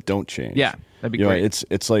 that don't change. Yeah, that'd be great.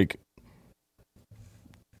 It's like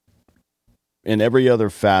in every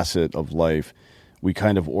other facet of life, we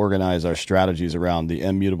kind of organize our strategies around the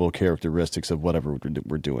immutable characteristics of whatever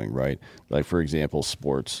we're doing, right? Like, for example,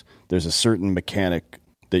 sports. There's a certain mechanic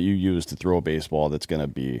that you use to throw a baseball that's going to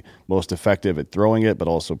be most effective at throwing it, but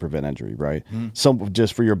also prevent injury, right? Some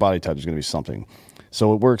just for your body type, there's going to be something.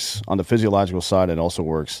 So it works on the physiological side. It also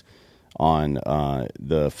works on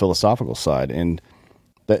the philosophical side, and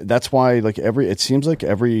that's why, like it seems like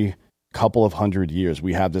every couple of 100 years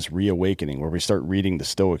we have this reawakening where we start reading the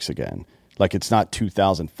Stoics again. Like it's not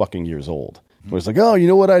 2,000 fucking years old. Where it's like, oh, you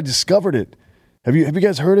know what? I discovered it. Have you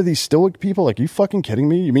guys heard of these Stoic people? Like, are you fucking kidding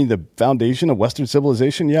me? You mean the foundation of Western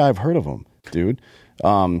civilization? Yeah, I've heard of them, dude.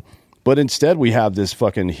 But instead, we have this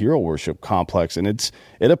fucking hero worship complex, and it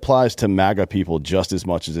applies to MAGA people just as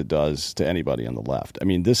much as it does to anybody on the left. I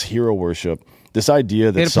mean, this hero worship, this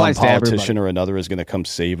idea that some politician or another is going to come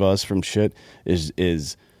save us from shit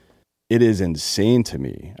is insane to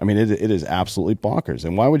me. I mean, it is absolutely bonkers.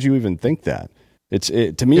 And why would you even think that?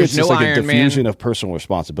 To me, it's just like a diffusion of personal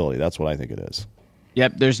responsibility. That's what I think it is.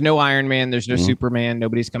 Yep. There's no Iron Man. There's no Superman.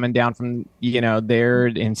 Nobody's coming down from, there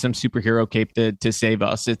in some superhero cape to save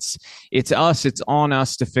us. It's us. It's on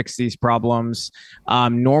us to fix these problems.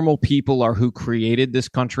 Normal people are who created this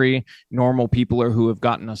country. Normal people are who have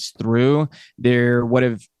gotten us through. They're what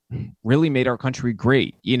have really made our country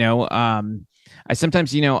great. I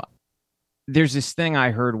sometimes, there's this thing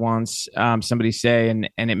I heard once somebody say, and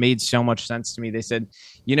it made so much sense to me. They said,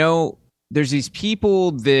 there's these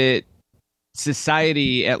people that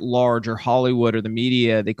society at large or Hollywood or the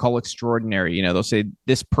media, they call extraordinary. They'll say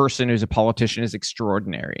this person who's a politician is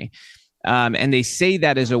extraordinary. And they say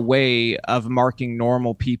that as a way of marking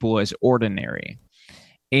normal people as ordinary.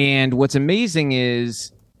 And what's amazing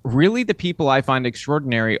is really the people I find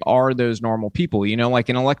extraordinary are those normal people, like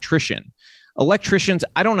an electrician. Electricians,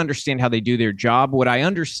 I don't understand how they do their job. What I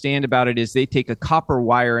understand about it is they take a copper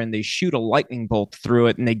wire and they shoot a lightning bolt through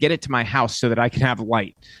it and they get it to my house so that I can have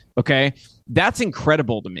light. Okay. That's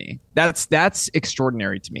incredible to me. That's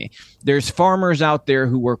extraordinary to me. There's farmers out there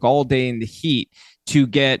who work all day in the heat to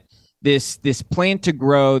get this plant to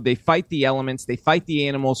grow. They fight the elements. They fight the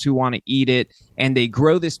animals who want to eat it. And they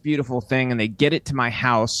grow this beautiful thing and they get it to my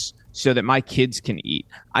house so that my kids can eat.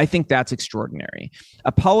 I think that's extraordinary.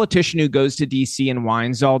 A politician who goes to DC and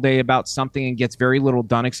whines all day about something and gets very little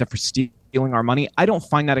done except for stealing our money, I don't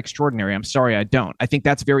find that extraordinary. I'm sorry, I don't. I think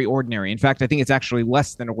that's very ordinary. In fact, I think it's actually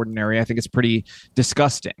less than ordinary. I think it's pretty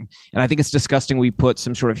disgusting. And I think it's disgusting we put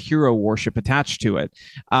some sort of hero worship attached to it.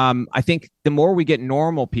 I think the more we get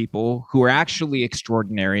normal people who are actually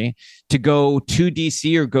extraordinary to go to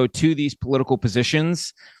DC or go to these political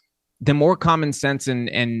positions, the more common sense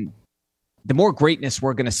and the more greatness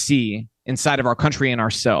we're going to see inside of our country and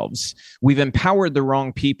ourselves. We've empowered the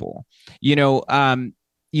wrong people.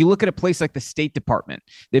 You look at a place like the State Department.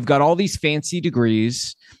 They've got all these fancy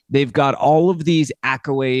degrees. They've got all of these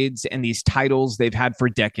accolades and these titles they've had for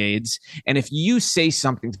decades. And if you say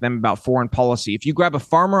something to them about foreign policy, if you grab a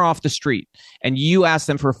farmer off the street and you ask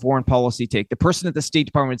them for a foreign policy take, the person at the State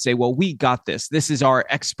Department would say, well, we got this. This is our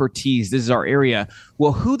expertise. This is our area.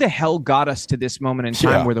 Well, who the hell got us to this moment in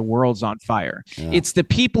time where the world's on fire? Yeah. It's the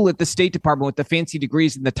people at the State Department with the fancy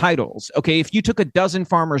degrees and the titles. Okay, if you took a dozen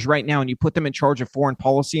farmers right now and you put them in charge of foreign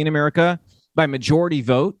policy in America by majority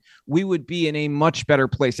vote, we would be in a much better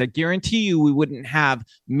place. I guarantee you we wouldn't have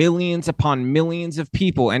millions upon millions of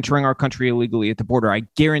people entering our country illegally at the border. I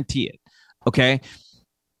guarantee it. Okay.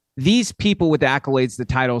 These people with the accolades, the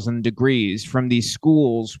titles, and the degrees from these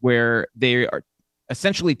schools where they are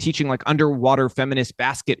essentially teaching like underwater feminist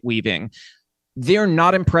basket weaving, they're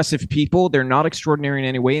not impressive people. They're not extraordinary in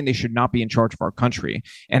any way, and they should not be in charge of our country.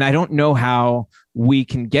 And I don't know how we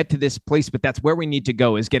can get to this place, but that's where we need to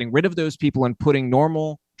go, is getting rid of those people and putting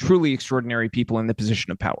normal, truly extraordinary people in the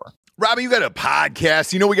position of power. Robbie, you got a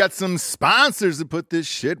podcast. We got some sponsors that put this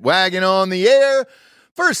shit wagon on the air.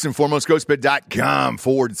 First and foremost,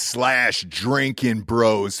 ghostbed.com/drinking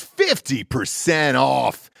bros. 50%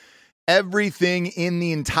 off everything in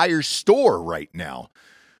the entire store right now.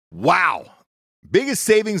 Wow. Biggest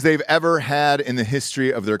savings they've ever had in the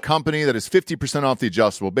history of their company. That is 50% off the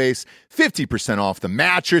adjustable base, 50% off the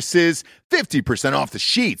mattresses, 50% off the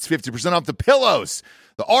sheets, 50% off the pillows,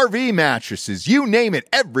 the RV mattresses, you name it.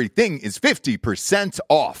 Everything is 50%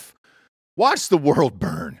 off. Watch the world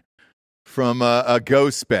burn from a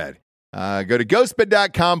ghost bed. Go to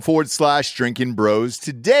ghostbed.com/drinking bros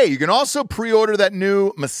today. You can also pre-order that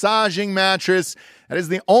new massaging mattress. That is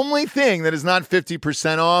the only thing that is not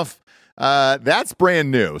 50% off. That's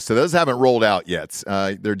brand new, so those haven't rolled out yet.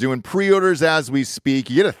 They're doing pre-orders as we speak.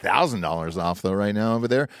 You get $1,000 off, though, right now over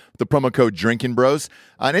there with the promo code Drinking Bros.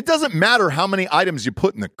 And it doesn't matter how many items you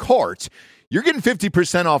put in the cart. You're getting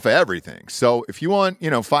 50% off of everything. So if you want,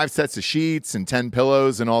 5 sets of sheets and 10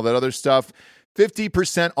 pillows and all that other stuff,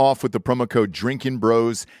 50% off with the promo code Drinking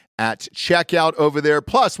Bros at checkout over there.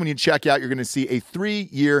 Plus, when you check out, you're going to see a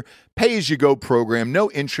 3-year pay-as-you-go program.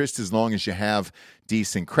 No interest as long as you have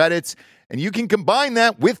decent credits. And you can combine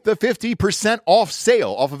that with the 50% off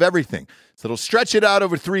sale off of everything. So it'll stretch it out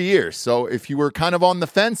over 3 years. So if you were kind of on the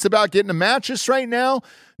fence about getting a mattress right now,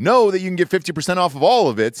 know that you can get 50% off of all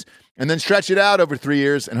of it and then stretch it out over 3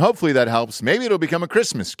 years. And hopefully that helps. Maybe it'll become a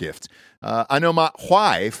Christmas gift. I know my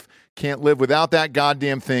wife can't live without that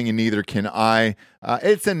goddamn thing, and neither can I.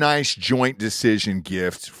 It's a nice joint decision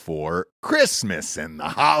gift for Christmas and the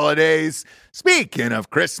holidays. Speaking of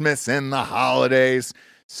Christmas and the holidays,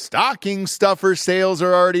 stocking stuffer sales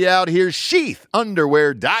are already out here.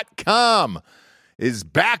 Sheathunderwear.com is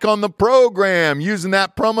back on the program using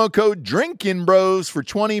that promo code Drinking Bros for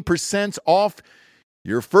 20% off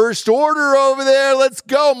your first order over there. Let's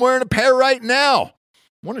go. I'm wearing a pair right now.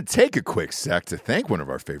 I want to take a quick sec to thank one of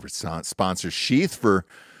our favorite sponsors, Sheath, for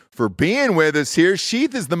being with us here.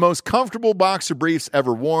 Sheath is the most comfortable boxer briefs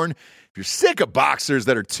ever worn. If you're sick of boxers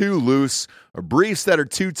that are too loose or briefs that are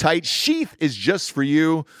too tight, Sheath is just for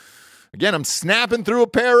you. Again, I'm snapping through a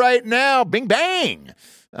pair right now. Bing, bang.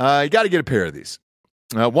 You got to get a pair of these.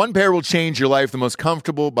 One pair will change your life. The most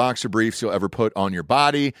comfortable boxer briefs you'll ever put on your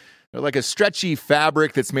body. They're like a stretchy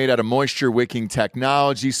fabric that's made out of moisture-wicking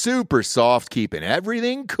technology. Super soft, keeping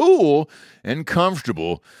everything cool and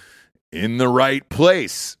comfortable in the right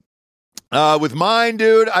place. With mine,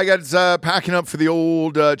 dude, I got packing up for the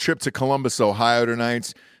old trip to Columbus, Ohio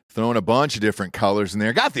tonight. Throwing a bunch of different colors in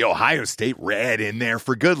there. Got the Ohio State red in there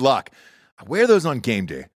for good luck. I wear those on game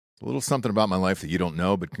day. A little something about my life that you don't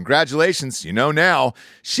know, but congratulations, you know now.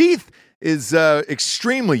 Sheath is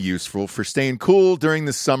extremely useful for staying cool during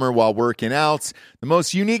the summer while working out. The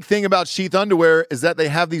most unique thing about Sheath underwear is that they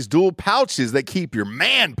have these dual pouches that keep your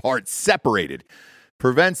man parts separated.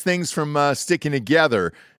 Prevents things from sticking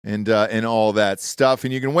together and all that stuff.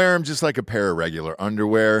 And you can wear them just like a pair of regular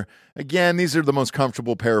underwear. Again, these are the most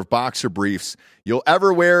comfortable pair of boxer briefs you'll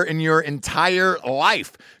ever wear in your entire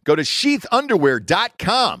life. Go to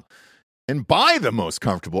sheathunderwear.com and buy the most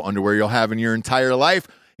comfortable underwear you'll have in your entire life.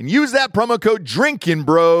 And use that promo code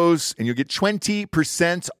DrinkinBros, and you'll get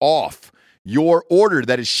 20% off your order.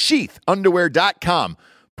 That is sheathunderwear.com.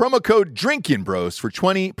 Promo code DrinkinBros for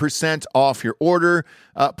 20% off your order.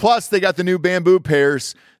 Plus, they got the new bamboo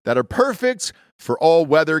pairs that are perfect for all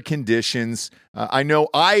weather conditions. I know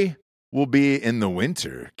I will be in the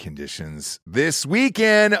winter conditions this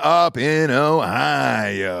weekend up in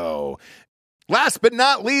Ohio. Last but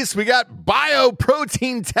not least, we got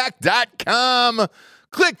bioproteintech.com.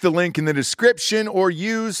 Click the link in the description or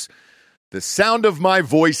use the sound of my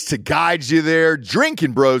voice to guide you there.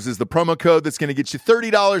 Drinking Bros is the promo code that's going to get you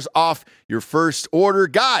 $30 off your first order.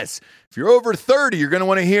 Guys, if you're over 30, you're going to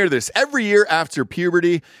want to hear this. Every year after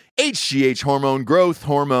puberty, HGH hormone, growth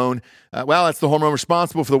hormone, that's the hormone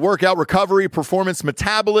responsible for the workout, recovery, performance,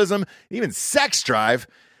 metabolism, even sex drive,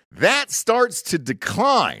 that starts to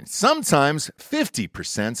decline, sometimes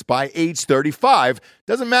 50% by age 35.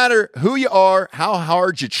 Doesn't matter who you are, how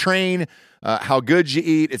hard you train, how good you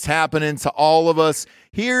eat. It's happening to all of us.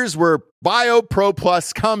 Here's where BioPro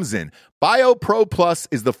Plus comes in. BioPro Plus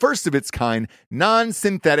is the first of its kind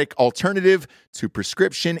non-synthetic alternative to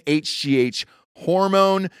prescription HGH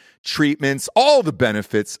hormone treatments. All the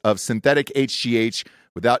benefits of synthetic HGH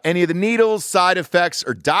without any of the needles, side effects,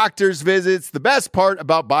 or doctor's visits. The best part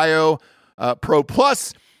about BioPro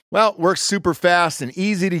Plus, well, it works super fast and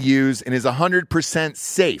easy to use and is 100%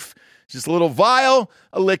 safe. Just a little vial,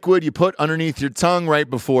 a liquid you put underneath your tongue right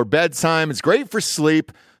before bedtime. It's great for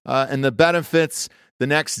sleep, and the benefits the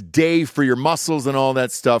next day for your muscles and all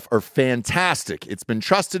that stuff are fantastic. It's been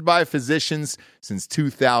trusted by physicians since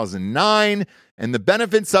 2009, and the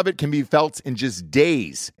benefits of it can be felt in just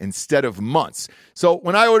days instead of months. So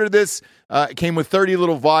when I ordered this, it came with 30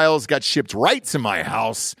 little vials, got shipped right to my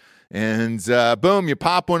house, and boom, you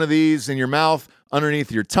pop one of these in your mouth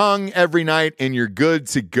underneath your tongue every night, and you're good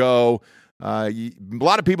to go. A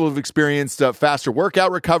lot of people have experienced faster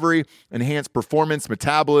workout recovery, enhanced performance,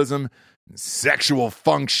 metabolism, sexual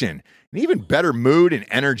function, and even better mood and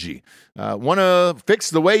energy. Want to fix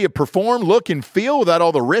the way you perform, look, and feel without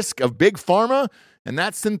all the risk of big pharma and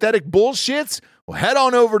that synthetic bullshit? Well, head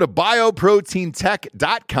on over to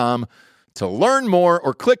bioproteintech.com to learn more,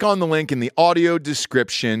 or click on the link in the audio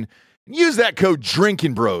description. Use that code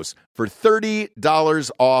DrinkinBros for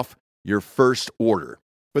 $30 off your first order.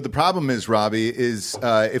 But the problem is, Robbie, is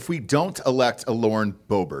if we don't elect a Lauren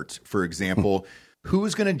Boebert, for example,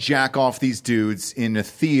 who's going to jack off these dudes in a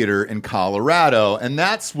theater in Colorado? And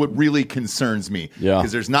that's what really concerns me. Yeah.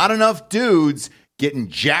 Because there's not enough dudes getting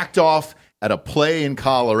jacked off at a play in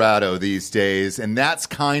Colorado these days. And that's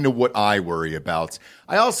kind of what I worry about.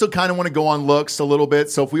 I also kind of want to go on looks a little bit.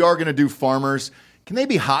 So if we are going to do farmers, can they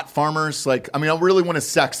be hot farmers? Like, I mean, I really want to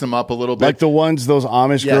sex them up a little bit. Like the ones, those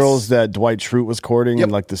Amish girls that Dwight Schrute was courting in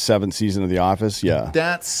like the 7th season of The Office. Yeah.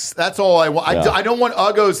 That's all I want. Yeah. I don't want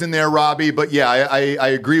uggos in there, Robbie, but yeah, I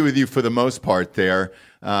agree with you for the most part there.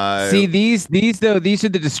 See, these are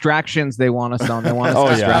the distractions they want us on. They want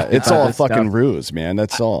us distracted. It's all a fucking stuff. Ruse, man.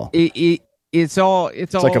 That's all. It's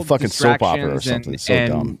like a fucking soap opera or something. It's so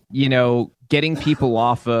dumb. You know, getting people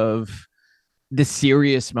off of the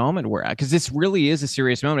serious moment we're at, because this really is a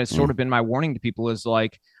serious moment. It's sort of been my warning to people, is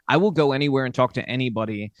like, I will go anywhere and talk to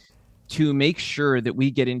anybody to make sure that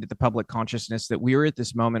we get into the public consciousness that we are at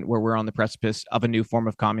this moment where we're on the precipice of a new form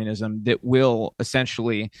of communism that will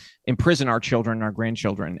essentially imprison our children and our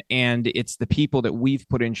grandchildren. And it's the people that we've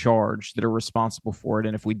put in charge that are responsible for it.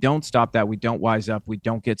 And if we don't stop that, we don't wise up, we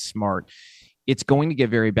don't get smart, it's going to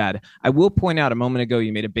get very bad. I will point out, a moment ago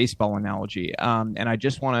you made a baseball analogy, and I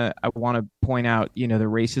want to point out, the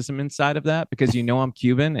racism inside of that, because I'm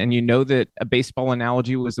Cuban, and that a baseball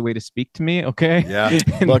analogy was the way to speak to me. Okay, yeah.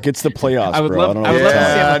 Look, it's the playoffs. I would bro. love, I don't know I would love to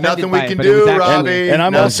say I'm nothing we by can it, do, Robbie. And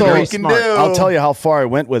I'm also, I'll tell you how far I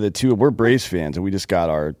went with it too. We're Braves fans, and we just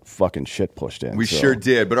got our fucking shit pushed in. We sure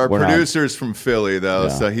did, but our producer's from Philly though,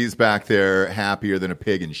 so he's back there happier than a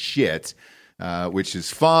pig in shit. Which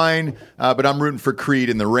is fine, but I'm rooting for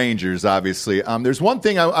Creed and the Rangers, obviously. There's one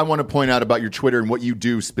thing I want to point out about your Twitter and what you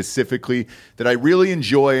do specifically that I really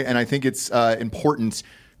enjoy, and I think it's important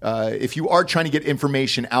if you are trying to get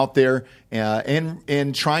information out there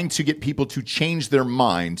and trying to get people to change their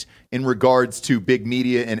mind in regards to big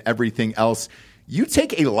media and everything else. You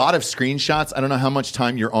take a lot of screenshots. I don't know how much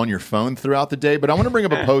time you're on your phone throughout the day, but I want to bring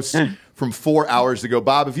up a post from 4 hours ago.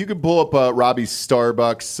 Bob, if you could pull up Robbie's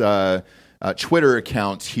Starbucks Twitter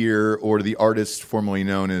account here, or the artist formerly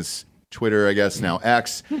known as Twitter, I guess now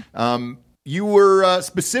X. You were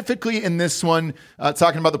specifically in this one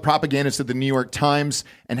talking about the propagandists of the New York Times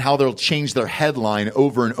and how they'll change their headline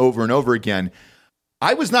over and over and over again.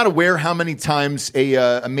 I was not aware how many times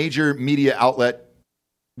a major media outlet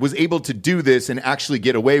was able to do this and actually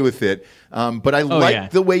get away with it. But I like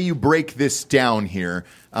the way you break this down here,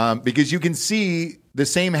 because you can see the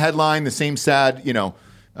same headline, the same sad,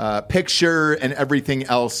 picture and everything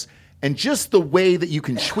else, and just the way that you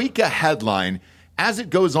can tweak a headline as it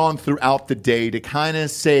goes on throughout the day to kind of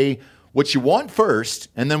say what you want first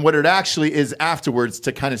and then what it actually is afterwards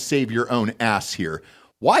to kind of save your own ass here.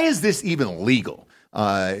 Why is this even legal?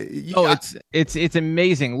 It's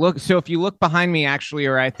amazing. Look, so if you look behind me, actually,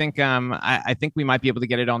 or I think we might be able to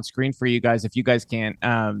get it on screen for you guys if you guys can't.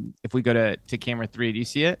 If we go to camera 3, do you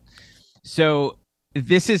see it? So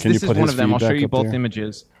this is one of them. I'll show you both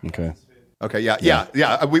images. Okay.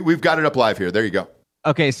 Yeah. We've got it up live here. There you go.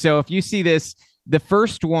 Okay, so if you see this, the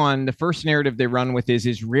first narrative they run with is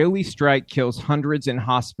Israeli strike kills hundreds in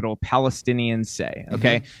hospital, Palestinians say.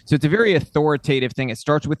 Okay, so it's a very authoritative thing. It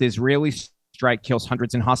starts with Israeli strike kills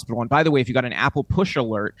hundreds in hospital. And by the way, if you got an Apple push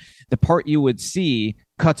alert, the part you would see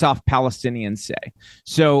cuts off Palestinians say.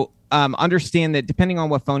 So understand that depending on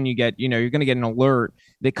what phone you get, you're going to get an alert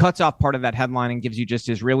that cuts off part of that headline and gives you just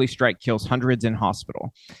Israeli strike kills hundreds in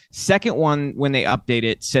hospital. Second one, when they update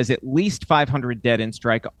it, says at least 500 dead in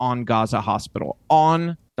strike on Gaza hospital.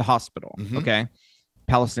 On the hospital, okay?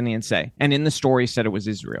 Palestinians say. And in the story said it was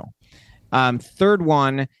Israel. Third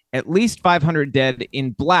one, at least 500 dead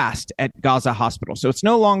in blast at Gaza hospital. So it's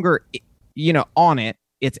no longer, on it.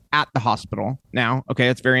 It's at the hospital now. Okay,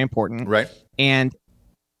 that's very important. Right. And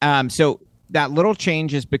so that little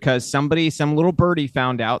change is because some little birdie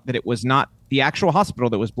found out that it was not the actual hospital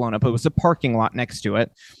that was blown up. It was a parking lot next to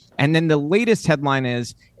it. And then the latest headline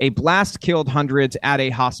is a blast killed hundreds at a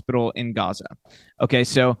hospital in Gaza. Okay,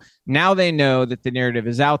 so now they know that the narrative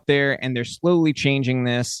is out there and they're slowly changing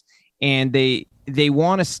this. And they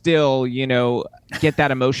want to still, get that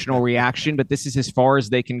emotional reaction, but this is as far as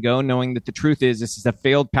they can go, knowing that the truth is this is a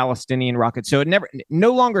failed Palestinian rocket. So it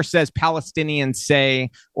no longer says Palestinians say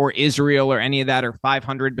or Israel or any of that or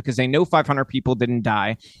 500, because they know 500 people didn't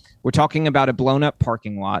die. We're talking about a blown up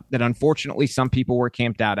parking lot that unfortunately some people were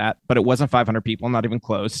camped out at, but it wasn't 500 people, not even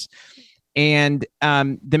close. And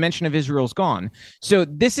the mention of Israel is gone. So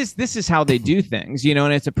this is how they do things,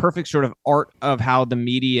 and it's a perfect sort of art of how the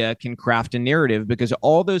media can craft a narrative, because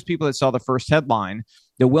all those people that saw the first headline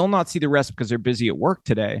that will not see the rest because they're busy at work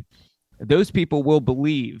today, those people will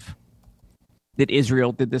believe that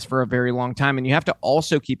Israel did this for a very long time. And you have to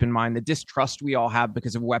also keep in mind the distrust we all have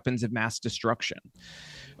because of weapons of mass destruction.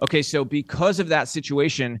 Okay, so because of that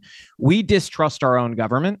situation, we distrust our own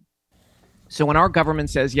government. So when our government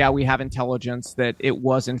says, yeah, we have intelligence that it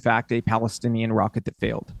was, in fact, a Palestinian rocket that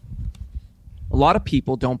failed, a lot of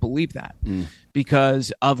people don't believe that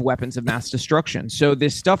because of weapons of mass destruction. So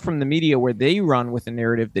this stuff from the media where they run with a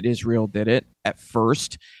narrative that Israel did it at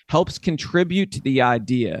first helps contribute to the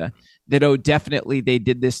idea that, oh, definitely they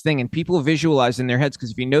did this thing. And people visualize in their heads,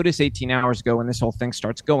 because if you notice 18 hours ago when this whole thing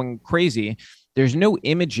starts going crazy, there's no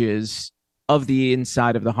images of the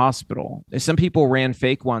inside of the hospital. Some people ran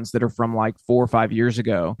fake ones that are from like 4 or 5 years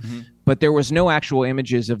ago, but there was no actual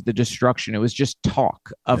images of the destruction. It was just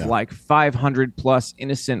talk of like 500 plus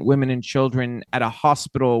innocent women and children at a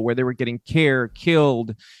hospital where they were getting care,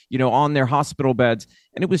 killed, on their hospital beds.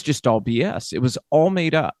 And it was just all BS. It was all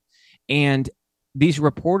made up. And these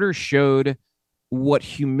reporters showed what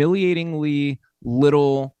humiliatingly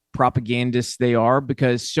little propagandists they are,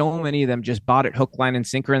 because so many of them just bought it hook, line, and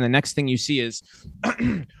sinker. And the next thing you see is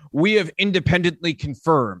we have independently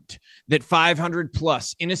confirmed that 500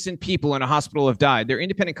 plus innocent people in a hospital have died. Their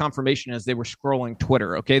independent confirmation as they were scrolling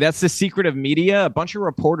Twitter. Okay, that's the secret of media. A bunch of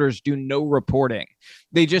reporters do no reporting.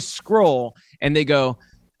 They just scroll and they go,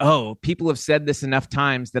 oh, people have said this enough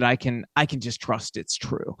times that I can just trust it's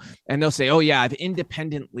true. And they'll say, oh yeah, I've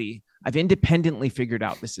independently figured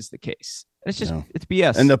out this is the case. And it's just, it's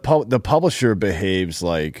BS. And the publisher behaves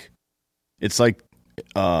like, it's like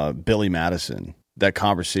Billy Madison, that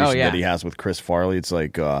conversation that he has with Chris Farley. It's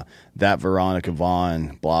like that Veronica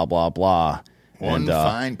Vaughn, blah, blah, blah. One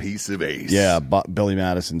fine piece of ace. Yeah, Billy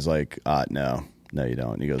Madison's like, no, you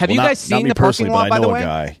don't. And he goes, have you guys seen the parking lot, by the way?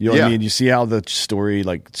 Guy. You know what I mean? You see how the story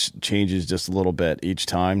like changes just a little bit each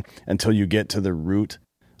time until you get to the root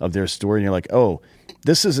of their story. And you're like, oh,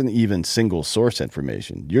 this isn't even single source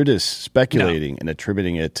information. You're just speculating and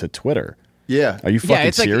attributing it to Twitter. Yeah. Are you fucking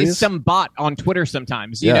it's serious? Like it's some bot on Twitter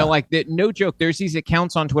sometimes. You know, like no joke. There's these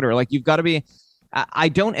accounts on Twitter. Like you've got to be. I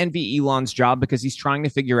don't envy Elon's job because he's trying to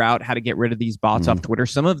figure out how to get rid of these bots off Twitter.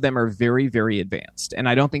 Some of them are very, very advanced, and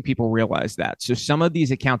I don't think people realize that. So some of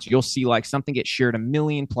these accounts, you'll see like something gets shared 1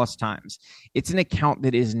 million plus times. It's an account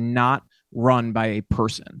that is not run by a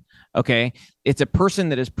person. Okay. It's a person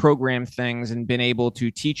that has programmed things and been able to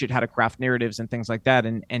teach it how to craft narratives and things like that.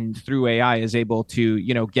 And through AI is able to,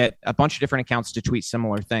 get a bunch of different accounts to tweet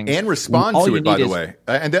similar things. And respond to it, by the way.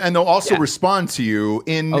 And they'll also respond to you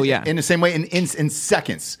in the same way in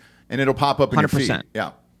seconds. And it'll pop up in 100%. Your feed.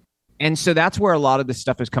 Yeah. And so that's where a lot of this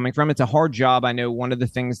stuff is coming from. It's a hard job. I know one of the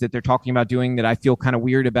things that they're talking about doing that I feel kind of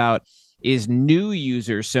weird about is new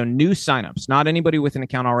users. So new signups, not anybody with an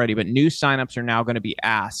account already, but new signups are now going to be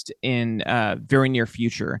asked in very near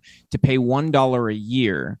future to pay $1 a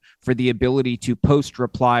year for the ability to post,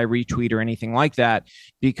 reply, retweet, or anything like that,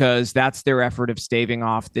 because that's their effort of staving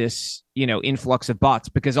off this, influx of bots.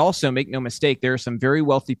 Because also, make no mistake, there are some very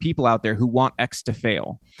wealthy people out there who want X to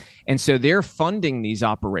fail. And so they're funding these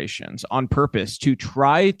operations on purpose to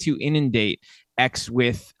try to inundate X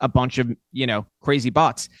with a bunch of, crazy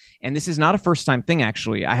bots. And this is not a first time thing,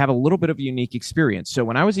 actually. I have a little bit of a unique experience. So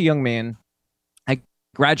when I was a young man, I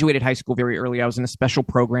graduated high school very early. I was in a special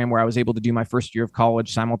program where I was able to do my first year of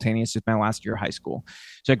college simultaneous with my last year of high school.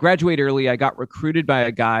 So I graduated early. I got recruited by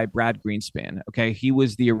a guy, Brad Greenspan. Okay. He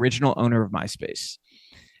was the original owner of MySpace.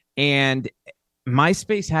 And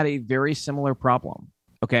MySpace had a very similar problem.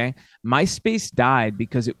 Okay. MySpace died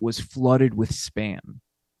because it was flooded with spam.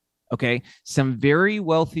 Okay. Some very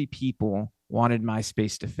wealthy people wanted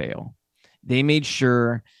MySpace to fail. They made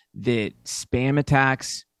sure that spam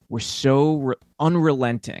attacks were so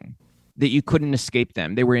unrelenting that you couldn't escape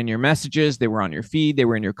them. They were in your messages, they were on your feed, they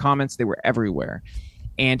were in your comments, they were everywhere.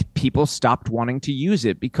 And people stopped wanting to use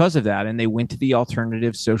it because of that. And they went to the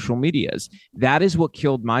alternative social medias. That is what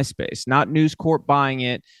killed MySpace, not News Corp buying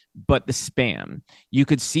it, but the spam. You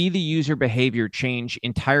could see the user behavior change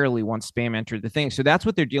entirely once spam entered the thing. So that's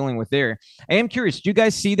what they're dealing with there. I am curious. Do you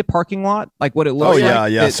guys see the parking lot? Like what it looks like? Oh,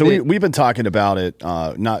 yeah. So we've been talking about it,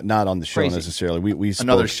 not on the show necessarily. We spoke,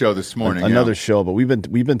 another show this morning. Another show, but we've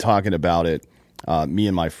been talking about it, me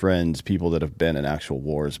and my friends, people that have been in actual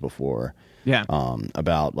wars before. Yeah.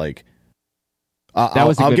 About like,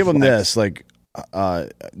 I'll give them this. Like,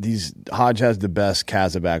 these Hodge has the best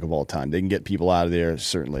Kazabac of all time. They can get people out of there,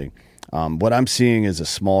 certainly. What I'm seeing is a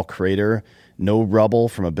small crater, no rubble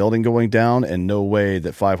from a building going down, and no way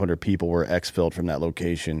that 500 people were exfilled from that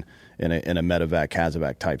location in a medevac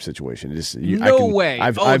Kazabac type situation. No way.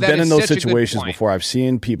 I've been in those situations before. I've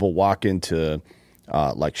seen people walk into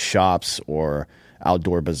like shops or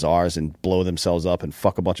outdoor bazaars and blow themselves up and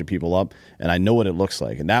fuck a bunch of people up, and I know what it looks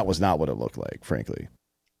like, and that was not what it looked like, frankly.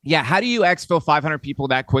 Yeah, how do you exfil 500 people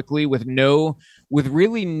that quickly with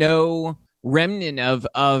really no remnant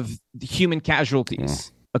of human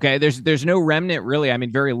casualties? Okay, there's no remnant really. I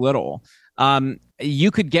mean, very little.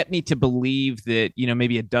 You could get me to believe that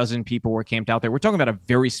maybe a dozen people were camped out there. We're talking about a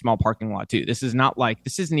very small parking lot too. This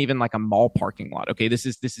isn't even like a mall parking lot. Okay, this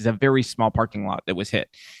is a very small parking lot that was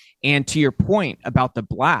hit. And to your point about the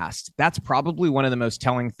blast, that's probably one of the most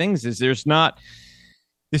telling things is there's not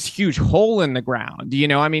this huge hole in the ground.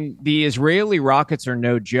 The Israeli rockets are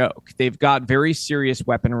no joke. They've got very serious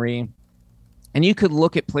weaponry. And you could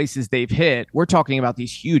look at places they've hit. We're talking about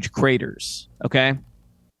these huge craters, okay?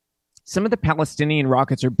 Some of the Palestinian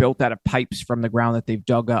rockets are built out of pipes from the ground that they've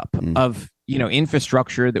dug up of,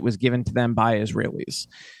 infrastructure that was given to them by Israelis,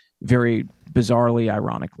 very bizarrely,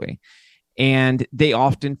 ironically. and they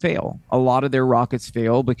often fail. A lot of their rockets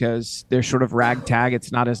fail because they're sort of ragtag.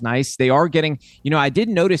 It's not as nice. They are getting, I did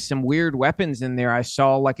notice some weird weapons in there. I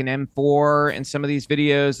saw like an M4 in some of these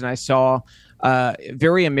videos, and I saw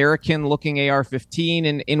very American looking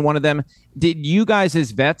AR-15 in one of them. Did you guys as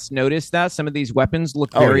vets notice that some of these weapons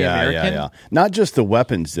look very American? Yeah. Not just the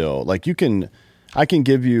weapons though. Like I can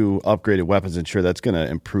give you upgraded weapons, and sure, that's going to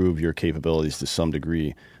improve your capabilities to some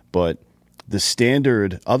degree. But the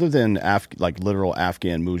standard, other than literal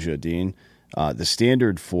Afghan Mujahideen, the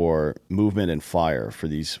standard for movement and fire for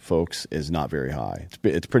these folks is not very high.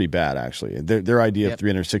 It's pretty bad, actually. Their idea of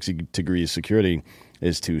 360 degrees security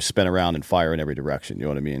is to spin around and fire in every direction. You know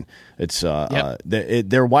what I mean? It's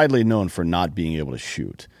they're widely known for not being able to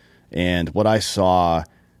shoot. And what I saw,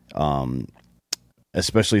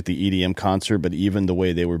 especially at the EDM concert, but even the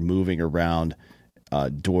way they were moving around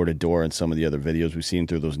door to door in some of the other videos we've seen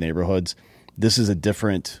through those neighborhoods, this is a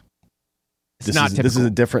different. This is a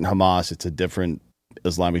different Hamas. It's a different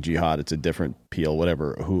Islamic Jihad. It's a different PL,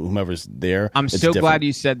 whatever. Whomever's there. I'm so glad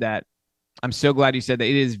you said that. It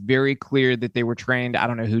is very clear that they were trained. I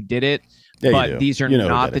don't know who did it, but these are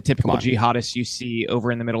not the typical jihadists you see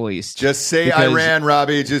over in the Middle East. Just say Iran,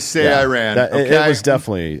 Robbie. Just say Iran. It was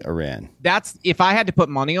definitely Iran. That's, if I had to put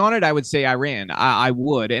money on it, I would say Iran. I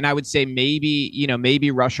would, and I would say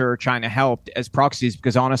maybe Russia or China helped as proxies,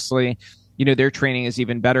 because honestly, their training is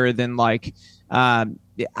even better than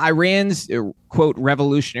Iran's quote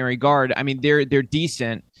Revolutionary Guard. I mean, they're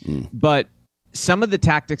decent, but some of the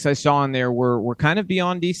tactics I saw in there were kind of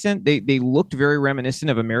beyond decent. They looked very reminiscent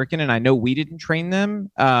of American, and I know we didn't train them,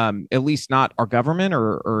 at least not our government,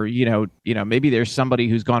 or maybe there's somebody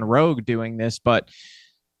who's gone rogue doing this, but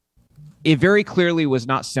it very clearly was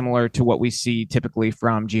not similar to what we see typically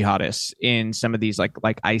from jihadists in some of these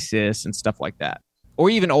like ISIS and stuff like that, or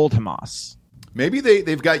even old Hamas. Maybe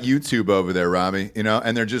they've got YouTube over there, Robbie,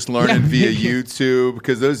 and they're just learning via YouTube,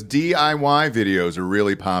 because those DIY videos are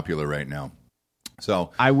really popular right now.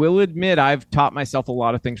 So I will admit I've taught myself a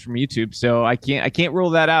lot of things from YouTube, so I can't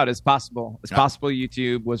rule that out as possible. It's possible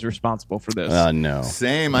YouTube was responsible for this. No.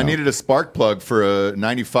 Same. No. I needed a spark plug for a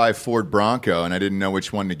 95 Ford Bronco, and I didn't know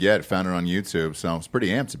which one to get. Found it on YouTube, so I was pretty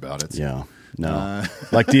amped about it. Yeah. No.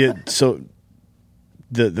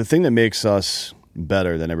 The thing that makes us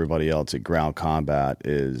better than everybody else at ground combat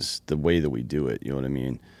is the way that we do it. You know what I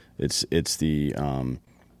mean? It's the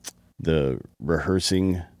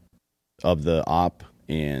rehearsing of the op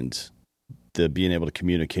and the being able to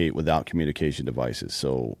communicate without communication devices.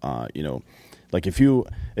 So, like if you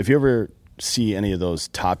ever see any of those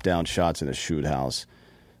top down shots in a shoot house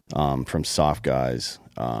from soft guys,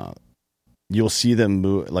 you'll see them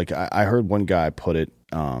move. Like I heard one guy put it.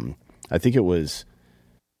 I think it was.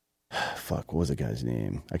 What was the guy's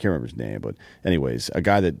name? I can't remember his name, but anyways, a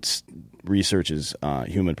guy that researches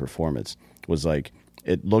human performance was like,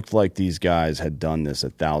 it looked like these guys had done this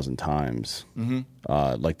 1,000 times.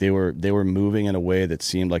 Mm-hmm. Like they were moving in a way that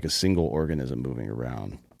seemed like a single organism moving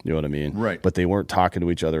around. You know what I mean? Right. But they weren't talking to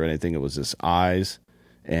each other or anything. It was just eyes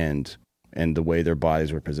and the way their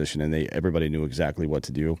bodies were positioned, and everybody knew exactly what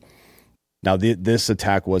to do. Now this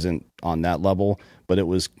attack wasn't on that level, but it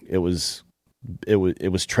was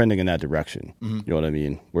trending in that direction. Mm-hmm. You know what I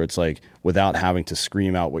mean? Where it's like, without having to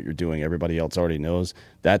scream out what you're doing, everybody else already knows.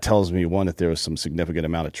 That tells me, one, that there was some significant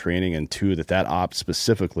amount of training, and two, that op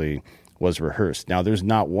specifically was rehearsed. Now, there's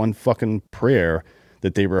not one fucking prayer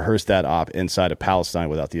that they rehearsed that op inside of Palestine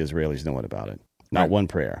without the Israelis knowing about it. Not one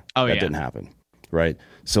prayer. That didn't happen. Right?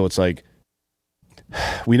 So it's like,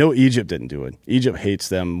 we know Egypt didn't do it. Egypt hates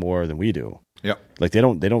them more than we do. Yep. Like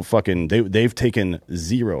they've taken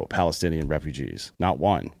 0 Palestinian refugees, not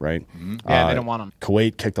one, right? Mm-hmm. Yeah, they don't want them.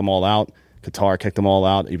 Kuwait kicked them all out. Qatar kicked them all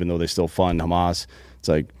out, even though they still fund Hamas. It's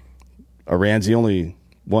like Iran's the only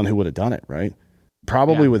one who would have done it, right?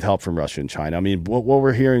 Probably with help from Russia and China. I mean, what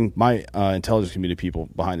we're hearing, my intelligence community people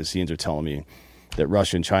behind the scenes are telling me that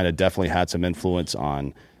Russia and China definitely had some influence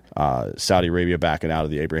on Saudi Arabia backing out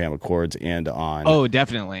of the Abraham Accords, and on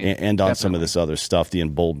definitely some of this other stuff, the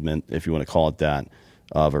emboldenment, if you want to call it that,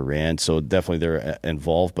 of Iran. So definitely they're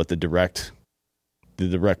involved, but the direct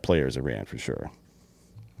player is Iran for sure.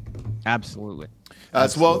 Absolutely.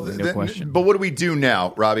 No question. But what do we do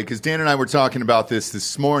now, Robbie? Because Dan and I were talking about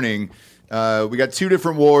this morning. We got 2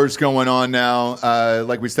 different wars going on now.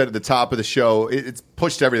 Like we said at the top of the show, it's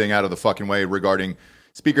pushed everything out of the fucking way regarding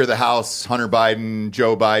Speaker of the House, Hunter Biden,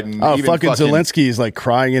 Joe Biden. Oh, even fucking Zelensky is like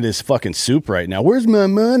crying in his fucking soup right now. Where's my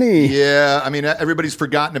money? Yeah, I mean, everybody's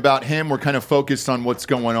forgotten about him. We're kind of focused on what's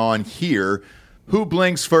going on here. Who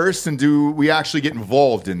blinks first, and do we actually get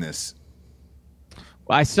involved in this?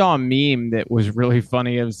 I saw a meme that was really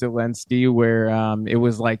funny of Zelensky where it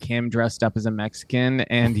was like him dressed up as a Mexican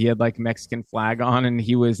and he had like Mexican flag on and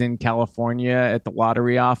he was in California at the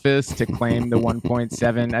lottery office to claim the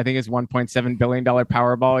 1.7, I think it's $1.7 billion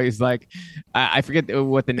Powerball. He's like, I forget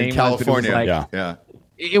what the name in California. was. Yeah.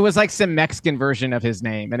 It was like some Mexican version of his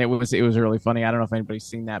name. And it was really funny. I don't know if anybody's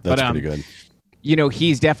seen that. That's pretty good.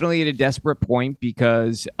 He's definitely at a desperate point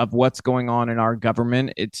because of what's going on in our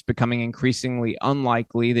government. It's becoming increasingly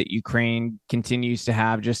unlikely that Ukraine continues to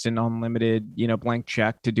have just an unlimited, blank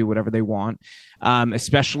check to do whatever they want,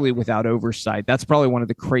 especially without oversight. That's probably one of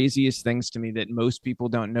the craziest things to me that most people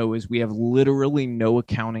don't know is we have literally no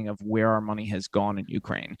accounting of where our money has gone in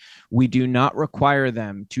Ukraine. We do not require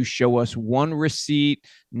them to show us one receipt,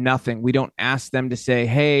 nothing. We don't ask them to say,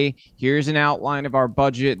 hey, here's an outline of our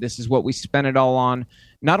budget. This is what we spent it all on.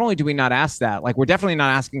 Not only do we not ask that, like we're definitely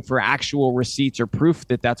not asking for actual receipts or proof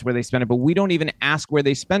that that's where they spend it, but we don't even ask where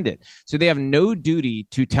they spend it. So they have no duty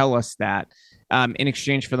to tell us that in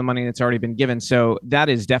exchange for the money that's already been given. So that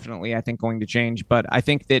is definitely, I think, going to change. But I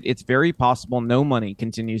think that it's very possible no money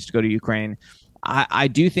continues to go to Ukraine. I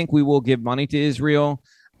do think we will give money to Israel.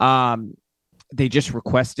 They just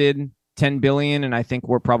requested $10 billion, and I think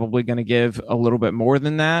we're probably going to give a little bit more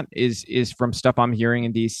than that. Is from stuff I'm hearing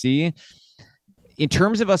in DC. In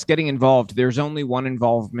terms of us getting involved, there's only one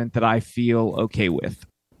involvement that I feel okay with.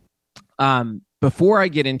 Before I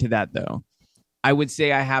get into that, though, I would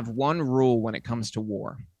say I have one rule when it comes to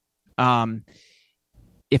war.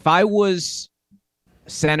 If I was a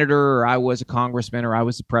senator or I was a congressman or I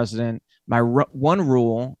was the president, my one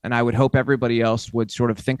rule, and I would hope everybody else would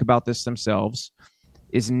sort of think about this themselves,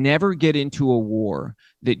 is never get into a war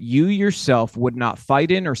that you yourself would not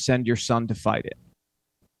fight in or send your son to fight it.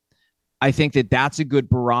 I think that that's a good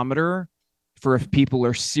barometer for if people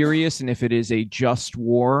are serious and if it is a just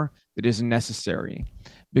war that is necessary.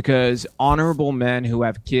 Because honorable men who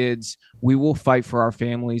have kids, we will fight for our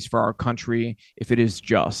families, for our country, if it is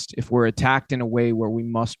just. If we're attacked in a way where we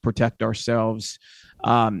must protect ourselves,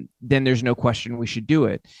 then there's no question we should do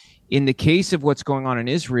it. In the case of what's going on in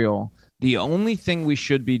Israel, the only thing we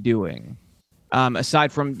should be doing,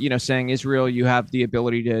 aside from saying Israel, you have the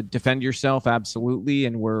ability to defend yourself, absolutely,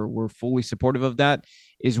 and we're fully supportive of that,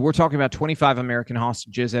 is we're talking about 25 American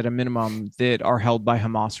hostages at a minimum that are held by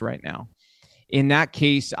Hamas right now. In that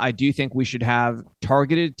case, I do think we should have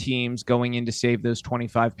targeted teams going in to save those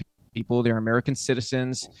 25 people. They're American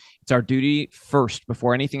citizens. It's our duty first,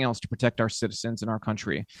 before anything else, to protect our citizens in our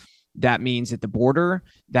country. That means at the border.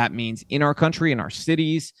 That means in our country, in our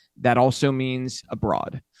cities. That also means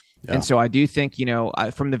abroad. Yeah. And so I do think,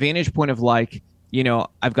 from the vantage point of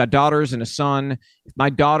I've got daughters and a son. If my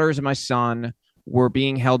daughters and my son were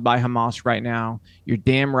being held by Hamas right now, you're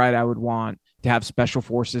damn right I would want to have special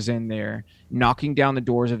forces in there knocking down the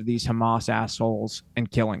doors of these Hamas assholes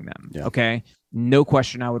and killing them. Yeah. Okay. No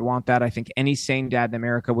question I would want that. I think any sane dad in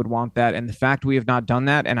America would want that. And the fact we have not done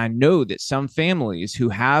that, and I know that some families who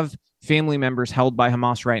have family members held by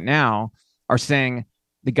Hamas right now are saying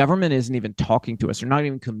the government isn't even talking to us. They're not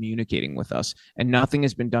even communicating with us, and nothing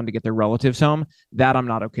has been done to get their relatives home. That I'm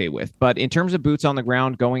not okay with. But in terms of boots on the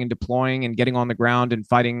ground, going and deploying and getting on the ground and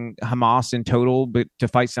fighting Hamas in total, but to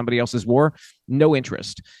fight somebody else's war, no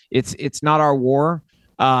interest. It's not our war.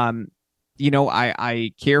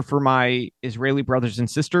 I care for my Israeli brothers and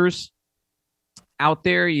sisters out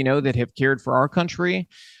there, that have cared for our country.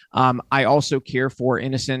 I also care for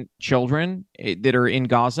innocent children that are in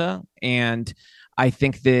Gaza, and I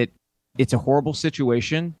think that it's a horrible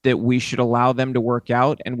situation that we should allow them to work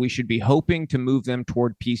out, and we should be hoping to move them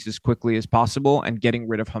toward peace as quickly as possible and getting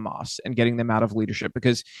rid of Hamas and getting them out of leadership.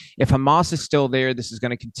 Because if Hamas is still there, this is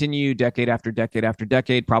going to continue decade after decade after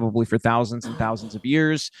decade, probably for thousands and thousands of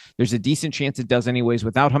years. There's a decent chance it does anyways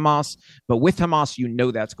without Hamas, but with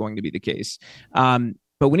Hamas, that's going to be the case.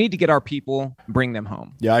 But we need to get our people, bring them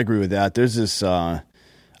home. Yeah, I agree with that. There's this...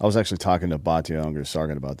 I was actually talking to Batya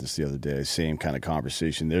Ungar-Sargon about this the other day, same kind of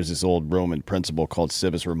conversation. There's this old Roman principle called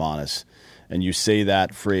civis Romanus, and you say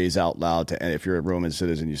that phrase out loud if you're a Roman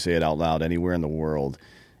citizen, you say it out loud anywhere in the world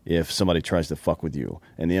if somebody tries to fuck with you.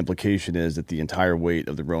 And the implication is that the entire weight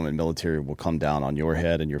of the Roman military will come down on your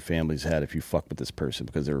head and your family's head if you fuck with this person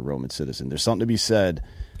because they're a Roman citizen. There's something to be said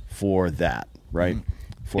for that, right?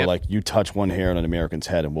 Mm-hmm. For you touch one hair on an American's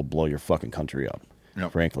head and we'll blow your fucking country up.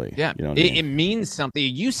 Yep. Frankly, yeah, it means something.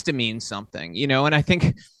 It used to mean something, and I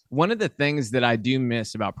think one of the things that I do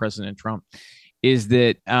miss about President Trump is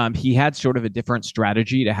that he had sort of a different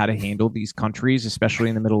strategy to how to handle these countries, especially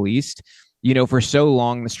in the Middle East. For so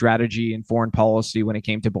long, the strategy in foreign policy when it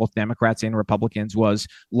came to both Democrats and Republicans was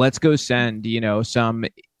let's go send, some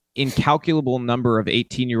incalculable number of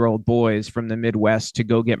 18-year-old boys from the Midwest to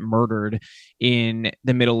go get murdered in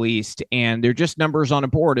the Middle East. And they're just numbers on a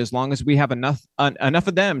board. As long as we have enough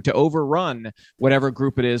of them to overrun whatever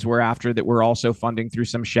group it is we're after that we're also funding through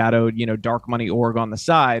some shadowed, dark money org on the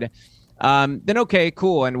side, then okay,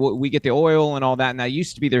 cool. And we get the oil and all that. And that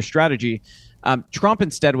used to be their strategy. Trump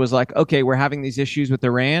instead was like, okay, we're having these issues with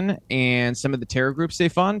Iran and some of the terror groups they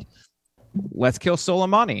fund. Let's kill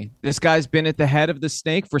Soleimani. This guy's been at the head of the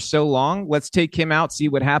snake for so long. Let's take him out, see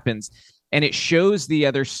what happens. And it shows the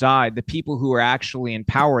other side, the people who are actually in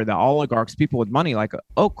power, the oligarchs, people with money, like,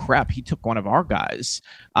 oh, crap, he took one of our guys.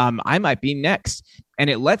 I might be next. And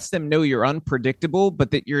it lets them know you're unpredictable,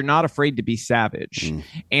 but that you're not afraid to be savage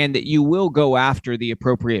and that you will go after the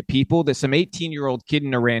appropriate people. That some 18-year-old kid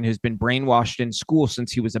in Iran who's been brainwashed in school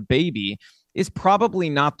since he was a baby is probably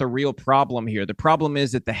not the real problem here. The problem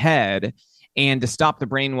is at the head, and to stop the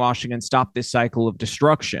brainwashing and stop this cycle of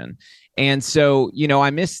destruction. And so, I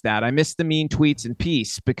miss that. I miss the mean tweets and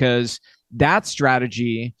peace, because that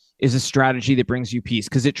strategy is a strategy that brings you peace,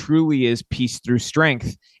 because it truly is peace through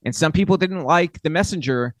strength. And some people didn't like the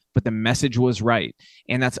messenger, but the message was right.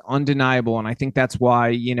 And that's undeniable. And I think that's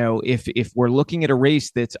why, if we're looking at a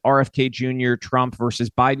race that's RFK Jr., Trump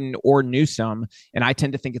versus Biden or Newsom, and I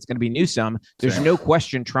tend to think it's going to be Newsom, there's no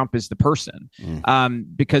question Trump is the person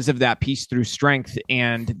because of that peace through strength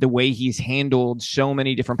and the way he's handled so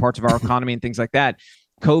many different parts of our economy and things like that.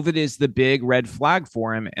 COVID is the big red flag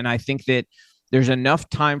for him. And I think that there's enough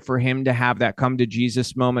time for him to have that come to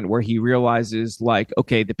Jesus moment where he realizes, like,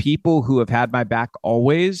 okay, the people who have had my back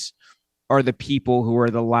always are the people who are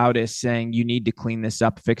the loudest saying, you need to clean this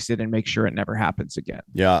up, fix it, and make sure it never happens again.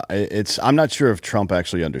 Yeah, I'm not sure if Trump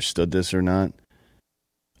actually understood this or not,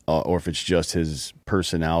 or if it's just his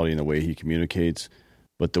personality and the way he communicates.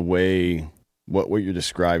 But the way, what you're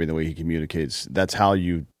describing, the way he communicates, that's how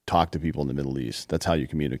you talk to people in the Middle East. That's how you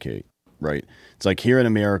communicate. Right. It's like here in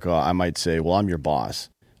America, I might say, well, I'm your boss,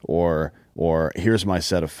 or here's my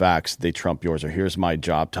set of facts. They trump yours, or here's my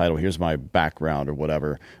job title. Here's my background or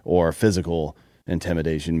whatever, or physical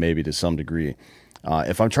intimidation, maybe to some degree.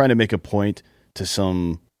 If I'm trying to make a point to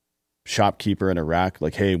some shopkeeper in Iraq,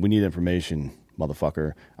 like, hey, we need information,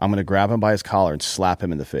 motherfucker, I'm going to grab him by his collar and slap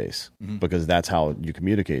him in the face because that's how you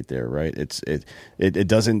communicate there. Right. It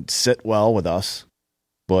doesn't sit well with us,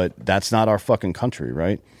 but that's not our fucking country.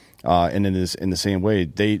 Right. And in the same way,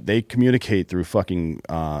 they communicate through fucking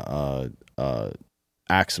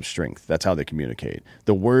acts of strength. That's how they communicate.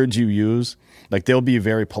 The words you use, like, they'll be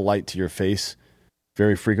very polite to your face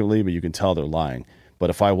very frequently, but you can tell they're lying.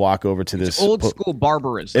 But if I walk over to this old school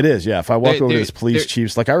barbarism, it is. Yeah. If I walk over to this police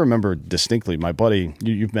chief's, like, I remember distinctly, my buddy,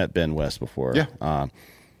 you've met Ben West before. Yeah.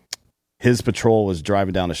 His patrol was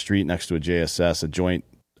driving down the street next to a JSS, a joint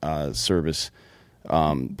service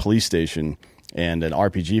police station. And an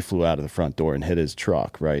RPG flew out of the front door and hit his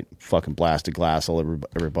truck, right? Fucking blasted glass all over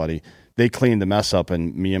everybody. They cleaned the mess up,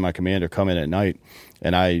 and me and my commander come in at night,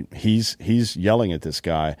 and he's yelling at this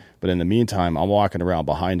guy. But in the meantime, I'm walking around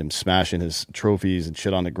behind him, smashing his trophies and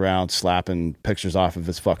shit on the ground, slapping pictures off of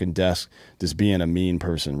his fucking desk, just being a mean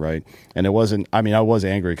person, right? And it wasn't, I was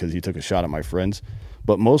angry because he took a shot at my friends,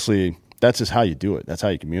 but mostly that's just how you do it. That's how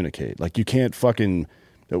you communicate. Like, you can't fucking...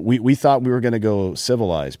 We thought we were going to go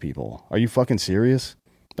civilize people. Are you fucking serious?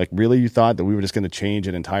 Like, really? You thought that we were just going to change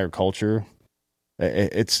an entire culture?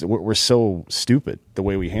 We're so stupid the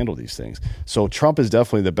way we handle these things. So Trump is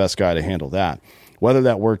definitely the best guy to handle that. Whether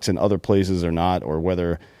that works in other places or not, or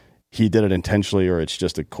whether he did it intentionally or it's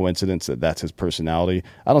just a coincidence that that's his personality,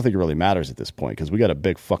 I don't think it really matters at this point, because we got a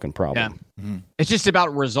big fucking problem. Yeah. Mm-hmm. It's just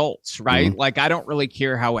about results, right? Mm-hmm. Like, I don't really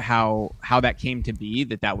care how that came to be,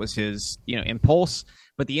 that was his impulse.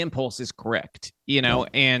 But the impulse is correct,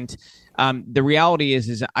 and the reality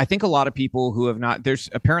is I think a lot of people who have not,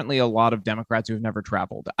 there's apparently a lot of Democrats who have never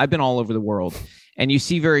traveled. I've been all over the world, and you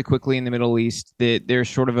see very quickly in the Middle East that there's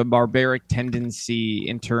sort of a barbaric tendency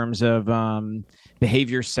in terms of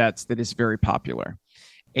behavior sets that is very popular.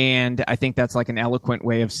 And I think that's like an eloquent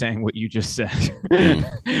way of saying what you just said.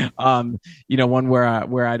 One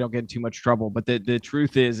where I don't get in too much trouble. But the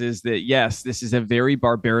truth is that, yes, this is a very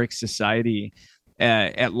barbaric society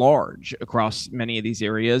at large across many of these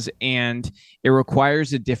areas, and it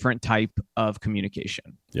requires a different type of communication.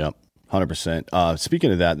 Yep. 100%.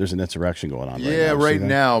 Speaking of that, there's an insurrection going on right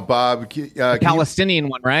now, Bob. The Palestinian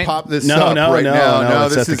one, right? Pop this up right now. No,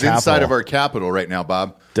 this is inside of our Capitol right now,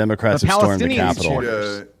 Bob. Democrats have stormed the Capitol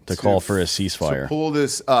to call for a ceasefire. To pull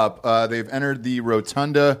this up, they've entered the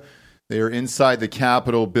rotunda. They are inside the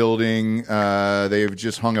Capitol building. They've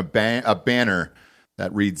just hung a banner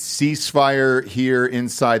that reads "Ceasefire" here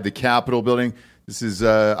inside the Capitol building. This is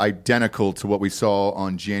identical to what we saw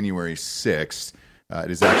on January 6th.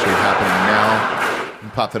 It is actually happening now. You can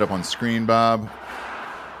pop that up on screen, Bob.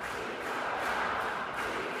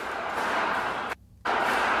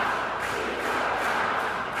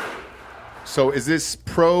 So is this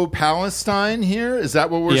pro-Palestine here? Is that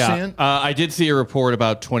what we're seeing? I did see a report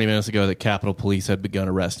about 20 minutes ago that Capitol Police had begun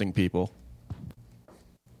arresting people.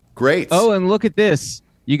 Great. Oh, and look at this.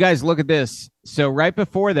 You guys look at this. So right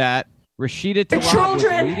before that, Rashida Tlaib was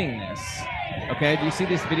leading this. Okay, do you see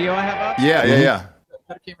this video I have up? Yeah.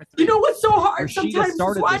 You know what's so hard Rashida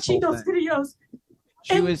sometimes is watching those videos.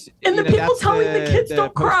 And the people telling the kids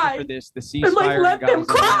don't cry. For this, the and like, let them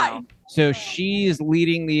cry. Now. So she's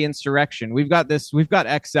leading the insurrection. We've got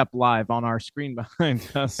X Up Live on our screen behind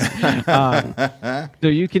us. So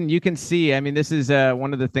you can see, I mean, this is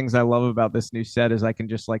one of the things I love about this new set is I can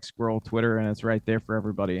just like scroll Twitter and it's right there for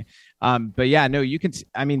everybody. But yeah, no, you can,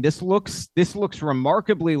 I mean, this looks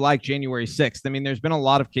remarkably like January 6th. I mean, there's been a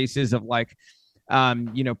lot of cases of like,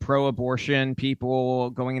 pro-abortion people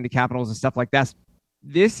going into capitals and stuff like that.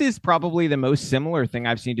 This is probably the most similar thing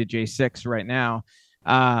I've seen to J6 right now,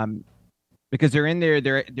 because they're in there,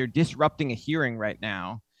 they're disrupting a hearing right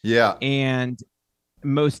now. Yeah, and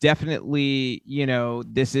most definitely,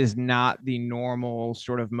 this is not the normal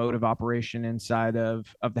sort of mode of operation inside of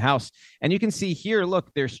the House. And you can see here,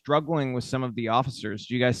 look, they're struggling with some of the officers.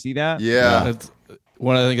 Do you guys see that? Yeah.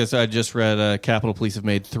 One of the things I just read, Capitol Police have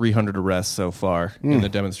made 300 arrests so far in the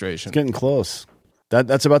demonstration. It's getting close.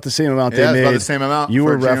 That's about the same amount they made. About the same amount. You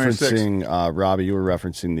were referencing, Robbie,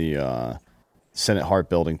 the Senate Hart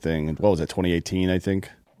building thing. What was it, 2018, I think?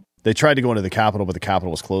 They tried to go into the Capitol, but the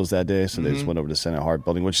Capitol was closed that day, so they just went over to Senate Hart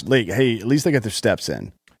building, which, like, hey, at least they got their steps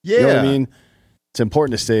in. Yeah. You know what I mean? It's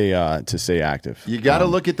important to stay active. You got to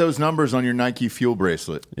look at those numbers on your Nike Fuel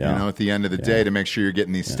bracelet, at the end of the day to make sure you're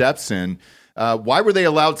getting these steps in. Why were they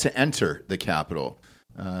allowed to enter the Capitol?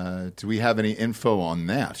 Do we have any info on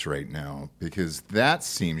that right now? Because that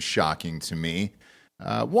seems shocking to me.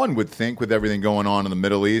 One would think with everything going on in the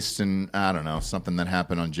Middle East and, I don't know, something that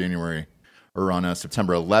happened on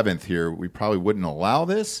September 11th here, we probably wouldn't allow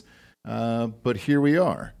this. But here we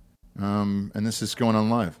are. And this is going on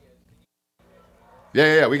live.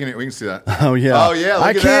 Yeah, we can see that. Oh yeah, look I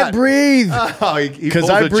at can't breathe because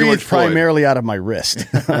I breathe primarily out of my wrist.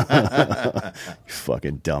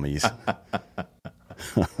 Fucking dummies.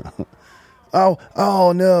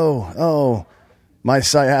 oh no, my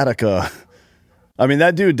sciatica. I mean,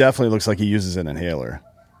 that dude definitely looks like he uses an inhaler.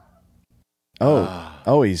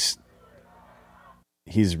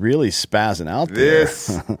 He's really spazzing out there.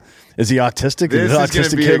 Is he autistic? This is going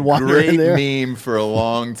to be kid a great there? Meme for a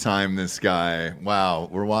long time, this guy. Wow,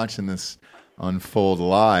 we're watching this unfold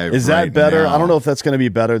live. Is that better? Now. I don't know if that's going to be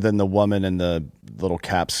better than the woman in the little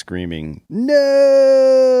cap screaming,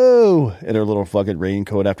 no, in her little fucking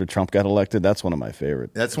raincoat after Trump got elected. That's one of my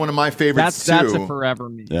favorites. That's one of my favorites, too. That's a forever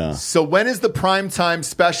meme. Yeah. So when is the primetime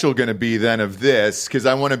special going to be then of this? Because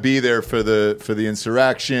I want to be there for the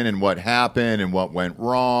insurrection and what happened and what went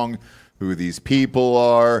wrong, who these people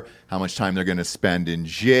are, how much time they're going to spend in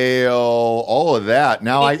jail, all of that.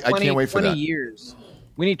 Now I can't wait for 20 that. years.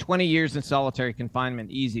 We need 20 years in solitary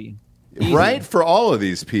confinement. Easy. Right? For all of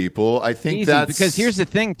these people, I think that's... Because here's the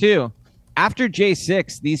thing, too. After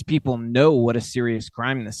J6, these people know what a serious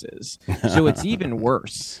crime this is. So it's even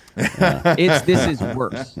worse. This is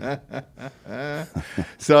worse.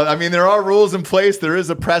 So, I mean, there are rules in place. There is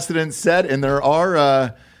a precedent set, and there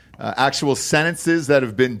are actual sentences that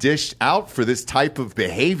have been dished out for this type of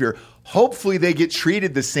behavior. Hopefully they get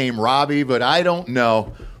treated the same, Robbie, but I don't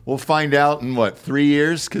know. We'll find out in 3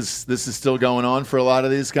 years, because this is still going on for a lot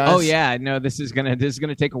of these guys. Oh yeah, no, this is gonna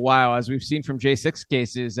take a while, as we've seen from J6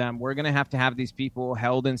 cases. We're gonna have to have these people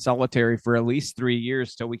held in solitary for at least 3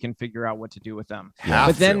 years till we can figure out what to do with them.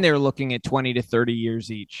 But then they're looking at 20 to 30 years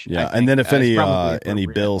each. Yeah, and then if any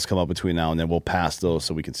bills come up between now and then, we'll pass those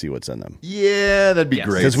so we can see what's in them. Yeah, that'd be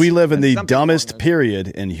great. Because we live in the dumbest period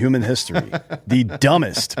in human history, the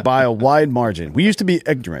dumbest by a wide margin. We used to be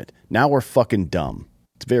ignorant. Now we're fucking dumb.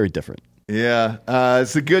 It's very different. Yeah.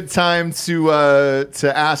 It's a good time to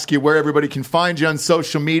ask you where everybody can find you on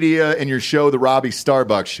social media and your show, The Robbie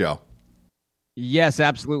Starbuck Show. Yes,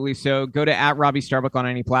 absolutely. So go to @Robbie Starbuck on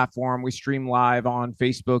any platform. We stream live on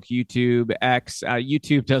Facebook, YouTube, X.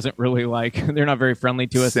 YouTube doesn't really they're not very friendly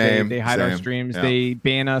to us. They hide our streams. Yeah. They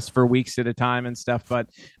ban us for weeks at a time and stuff.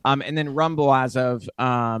 But and then Rumble, as of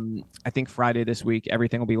I think Friday this week,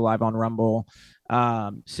 everything will be live on Rumble.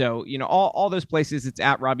 So all those places, it's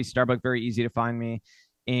 @Robbie Starbuck, very easy to find me.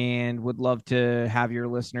 and would love to have your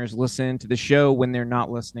listeners listen to the show when they're not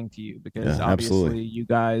listening to you, because obviously you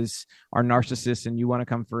guys are narcissists and you want to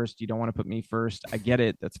come first. You don't want to put me first. I get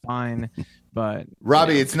it. That's fine. But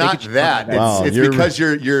Robbie, it's not that. It's because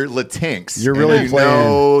you're Latinx. You're really playing.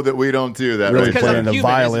 Know that we don't do that. Really playing the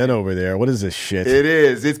violin over there. What is this shit? It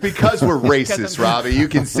is. It's because we're racist, Robbie. You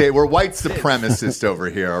can say we're white supremacists over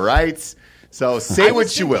here. All right. So say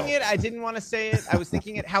what you will. I didn't want to say it. I was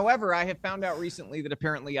thinking it. However, I have found out recently that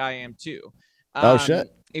apparently I am too. Oh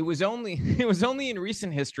shit! It was only in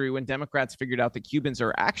recent history when Democrats figured out that Cubans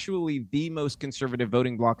are actually the most conservative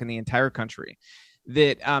voting bloc in the entire country,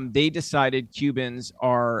 that they decided Cubans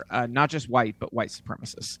are not just white, but white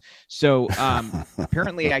supremacists. So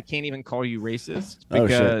apparently I can't even call you racist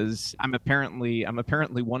because I'm apparently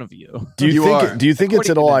one of you. Do you think it's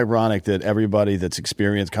at all ironic that everybody that's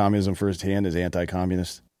experienced communism firsthand is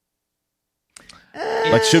anti-communist?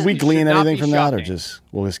 Like, should we glean anything from that, or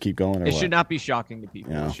we'll just keep going? It should not be shocking to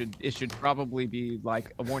people. Yeah. It should probably be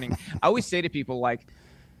like a warning. I always say to people, like,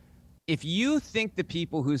 if you think the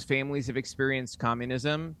people whose families have experienced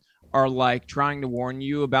communism are like trying to warn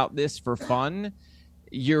you about this for fun,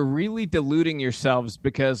 you're really deluding yourselves,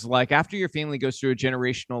 because like after your family goes through a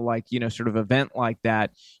generational, like, you know, sort of event like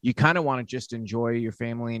that, you kind of want to just enjoy your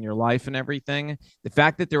family and your life and everything. The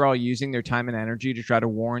fact that they're all using their time and energy to try to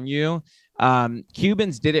warn you.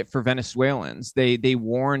 Cubans did it for Venezuelans. They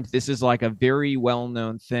warned, this is like a very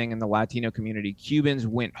well-known thing in the Latino community. Cubans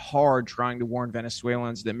went hard trying to warn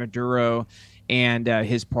Venezuelans that Maduro and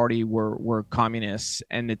his party were communists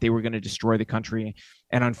and that they were going to destroy the country.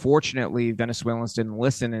 And unfortunately, Venezuelans didn't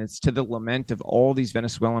listen. And it's to the lament of all these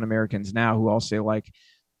Venezuelan Americans now who all say, like,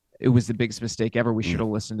 it was the biggest mistake ever. We should have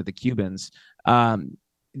listened to the Cubans.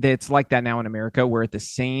 It's like that now in America. We're at the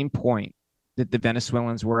same point that the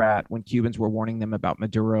Venezuelans were at when Cubans were warning them about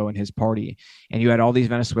Maduro and his party. And you had all these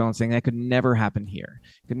Venezuelans saying that could never happen here.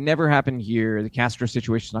 It could never happen here. The Castro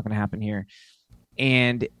situation is not going to happen here.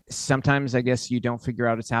 And sometimes I guess you don't figure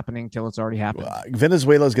out it's happening till it's already happened.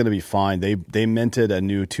 Venezuela is going to be fine. They minted a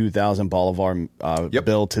new 2,000 Bolivar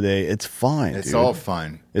bill today. It's fine. It's all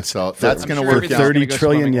fine. It's all, that's going to work for 30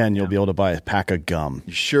 trillion yen. You'll be able to buy a pack of gum.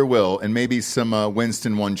 You sure will, and maybe some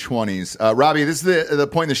Winston 120s. Robbie, this is the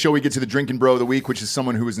point in the show we get to the Drinking Bro of the Week, which is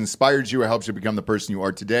someone who has inspired you or helped you become the person you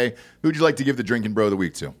are today. Who would you like to give the Drinking Bro of the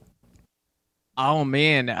Week to? Oh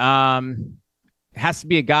man, it has to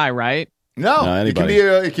be a guy, right? No, it can be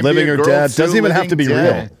a living or dead. Doesn't even have to be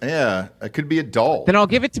real. Yeah, it could be a doll. Then I'll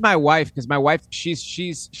give it to my wife, because my wife,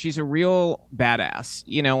 she's a real badass.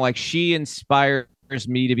 You know, like, she inspires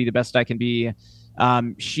me to be the best I can be.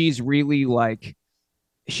 She's really like,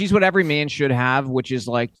 she's what every man should have, which is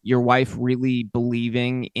like your wife really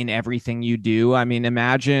believing in everything you do. I mean,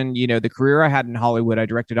 imagine, you know, the career I had in Hollywood. I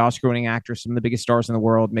directed Oscar-winning actors, some of the biggest stars in the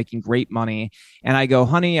world, making great money. And I go,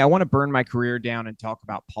 honey, I want to burn my career down and talk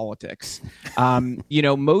about politics. You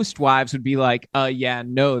know, most wives would be like, yeah,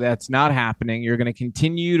 no, that's not happening. You're going to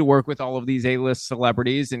continue to work with all of these A-list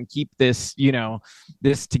celebrities and keep this, you know,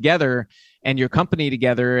 this together and your company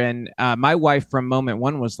together. And my wife from moment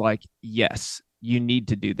one was like, yes, you need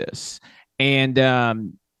to do this. And,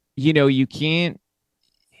 you know, you can't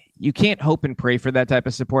hope and pray for that type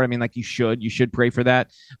of support. I mean, like, you should pray for that,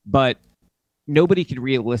 but nobody could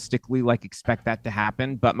realistically like expect that to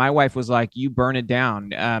happen. But my wife was like, you burn it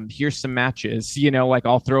down. Here's some matches, you know, like,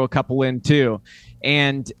 I'll throw a couple in too.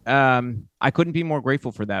 And I couldn't be more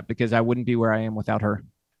grateful for that, because I wouldn't be where I am without her.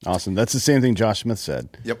 Awesome. That's the same thing Josh Smith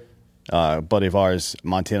said. Yep. Buddy of ours,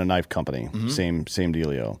 Montana Knife Company. Same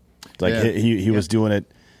dealio. Like, he was doing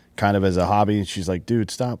it kind of as a hobby. And she's like, dude,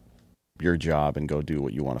 stop your job and go do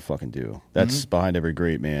what you want to fucking do. That's behind every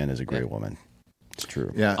great man is a great woman. It's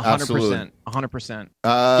true. Yeah, 100%.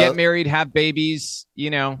 100%. Get married, have babies, you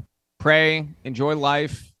know, pray, enjoy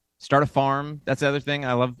life, start a farm. That's the other thing.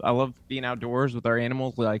 I love being outdoors with our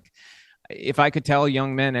animals. Like, if I could tell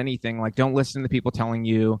young men anything, like, don't listen to the people telling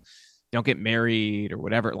you don't get married or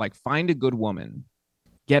whatever. Like, find a good woman,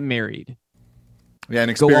 get married. Yeah,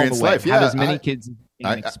 and experience life. Have as many kids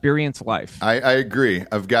and experience life. I agree.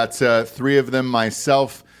 I've got 3 of them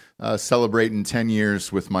myself, celebrating 10 years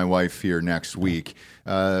with my wife here next week.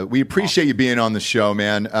 We appreciate you being on the show,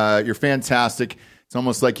 man. You're fantastic. It's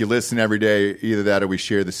almost like you listen every day. Either that or we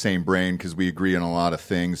share the same brain because we agree on a lot of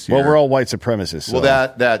things here. Well, we're all white supremacists. So.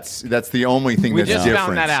 Well, that's the only thing that's different. We just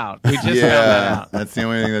found that out. We just found that out. That's the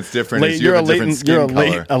only thing that's different. You're a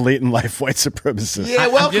latent life white supremacist. Yeah,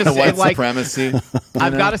 welcome to white supremacy.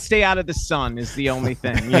 I've got to stay out of the sun is the only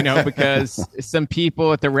thing, because some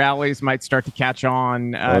people at the rallies might start to catch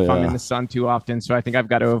on if I'm in the sun too often. So I think I've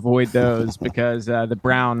got to avoid those because the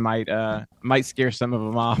brown might scare some of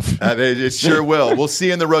them off. It sure will. We'll see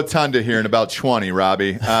you in the rotunda here in about 20,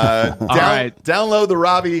 Robbie. Download the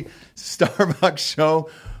Robbie Starbucks Show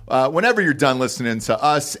whenever you're done listening to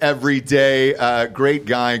us every day. Great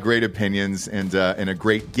guy, great opinions, and a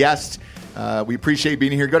great guest. We appreciate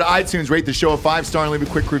being here. Go to iTunes, rate the show a 5-star, and leave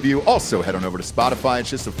a quick review. Also, head on over to Spotify.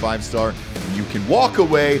 It's just a 5-star, and you can walk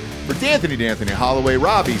away. For D'Anthony Holloway,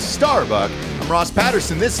 Robbie Starbuck, I'm Ross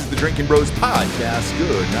Patterson. This is the Drinking Bros Podcast.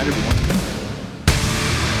 Good night, everyone.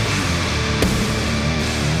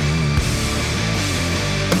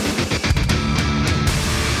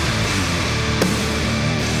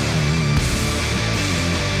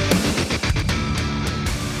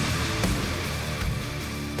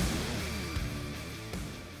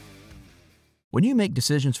 When you make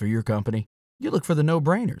decisions for your company, you look for the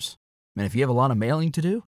no-brainers. And if you have a lot of mailing to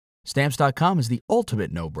do, Stamps.com is the ultimate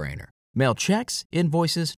no-brainer. Mail checks,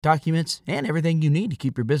 invoices, documents, and everything you need to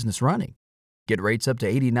keep your business running. Get rates up to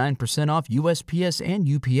 89% off USPS and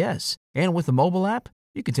UPS. And with the mobile app,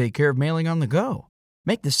 you can take care of mailing on the go.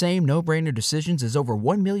 Make the same no-brainer decisions as over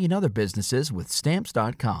 1 million other businesses with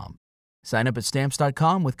Stamps.com. Sign up at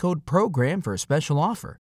Stamps.com with code PROGRAM for a special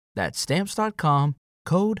offer. That's Stamps.com,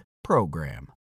 code PROGRAM.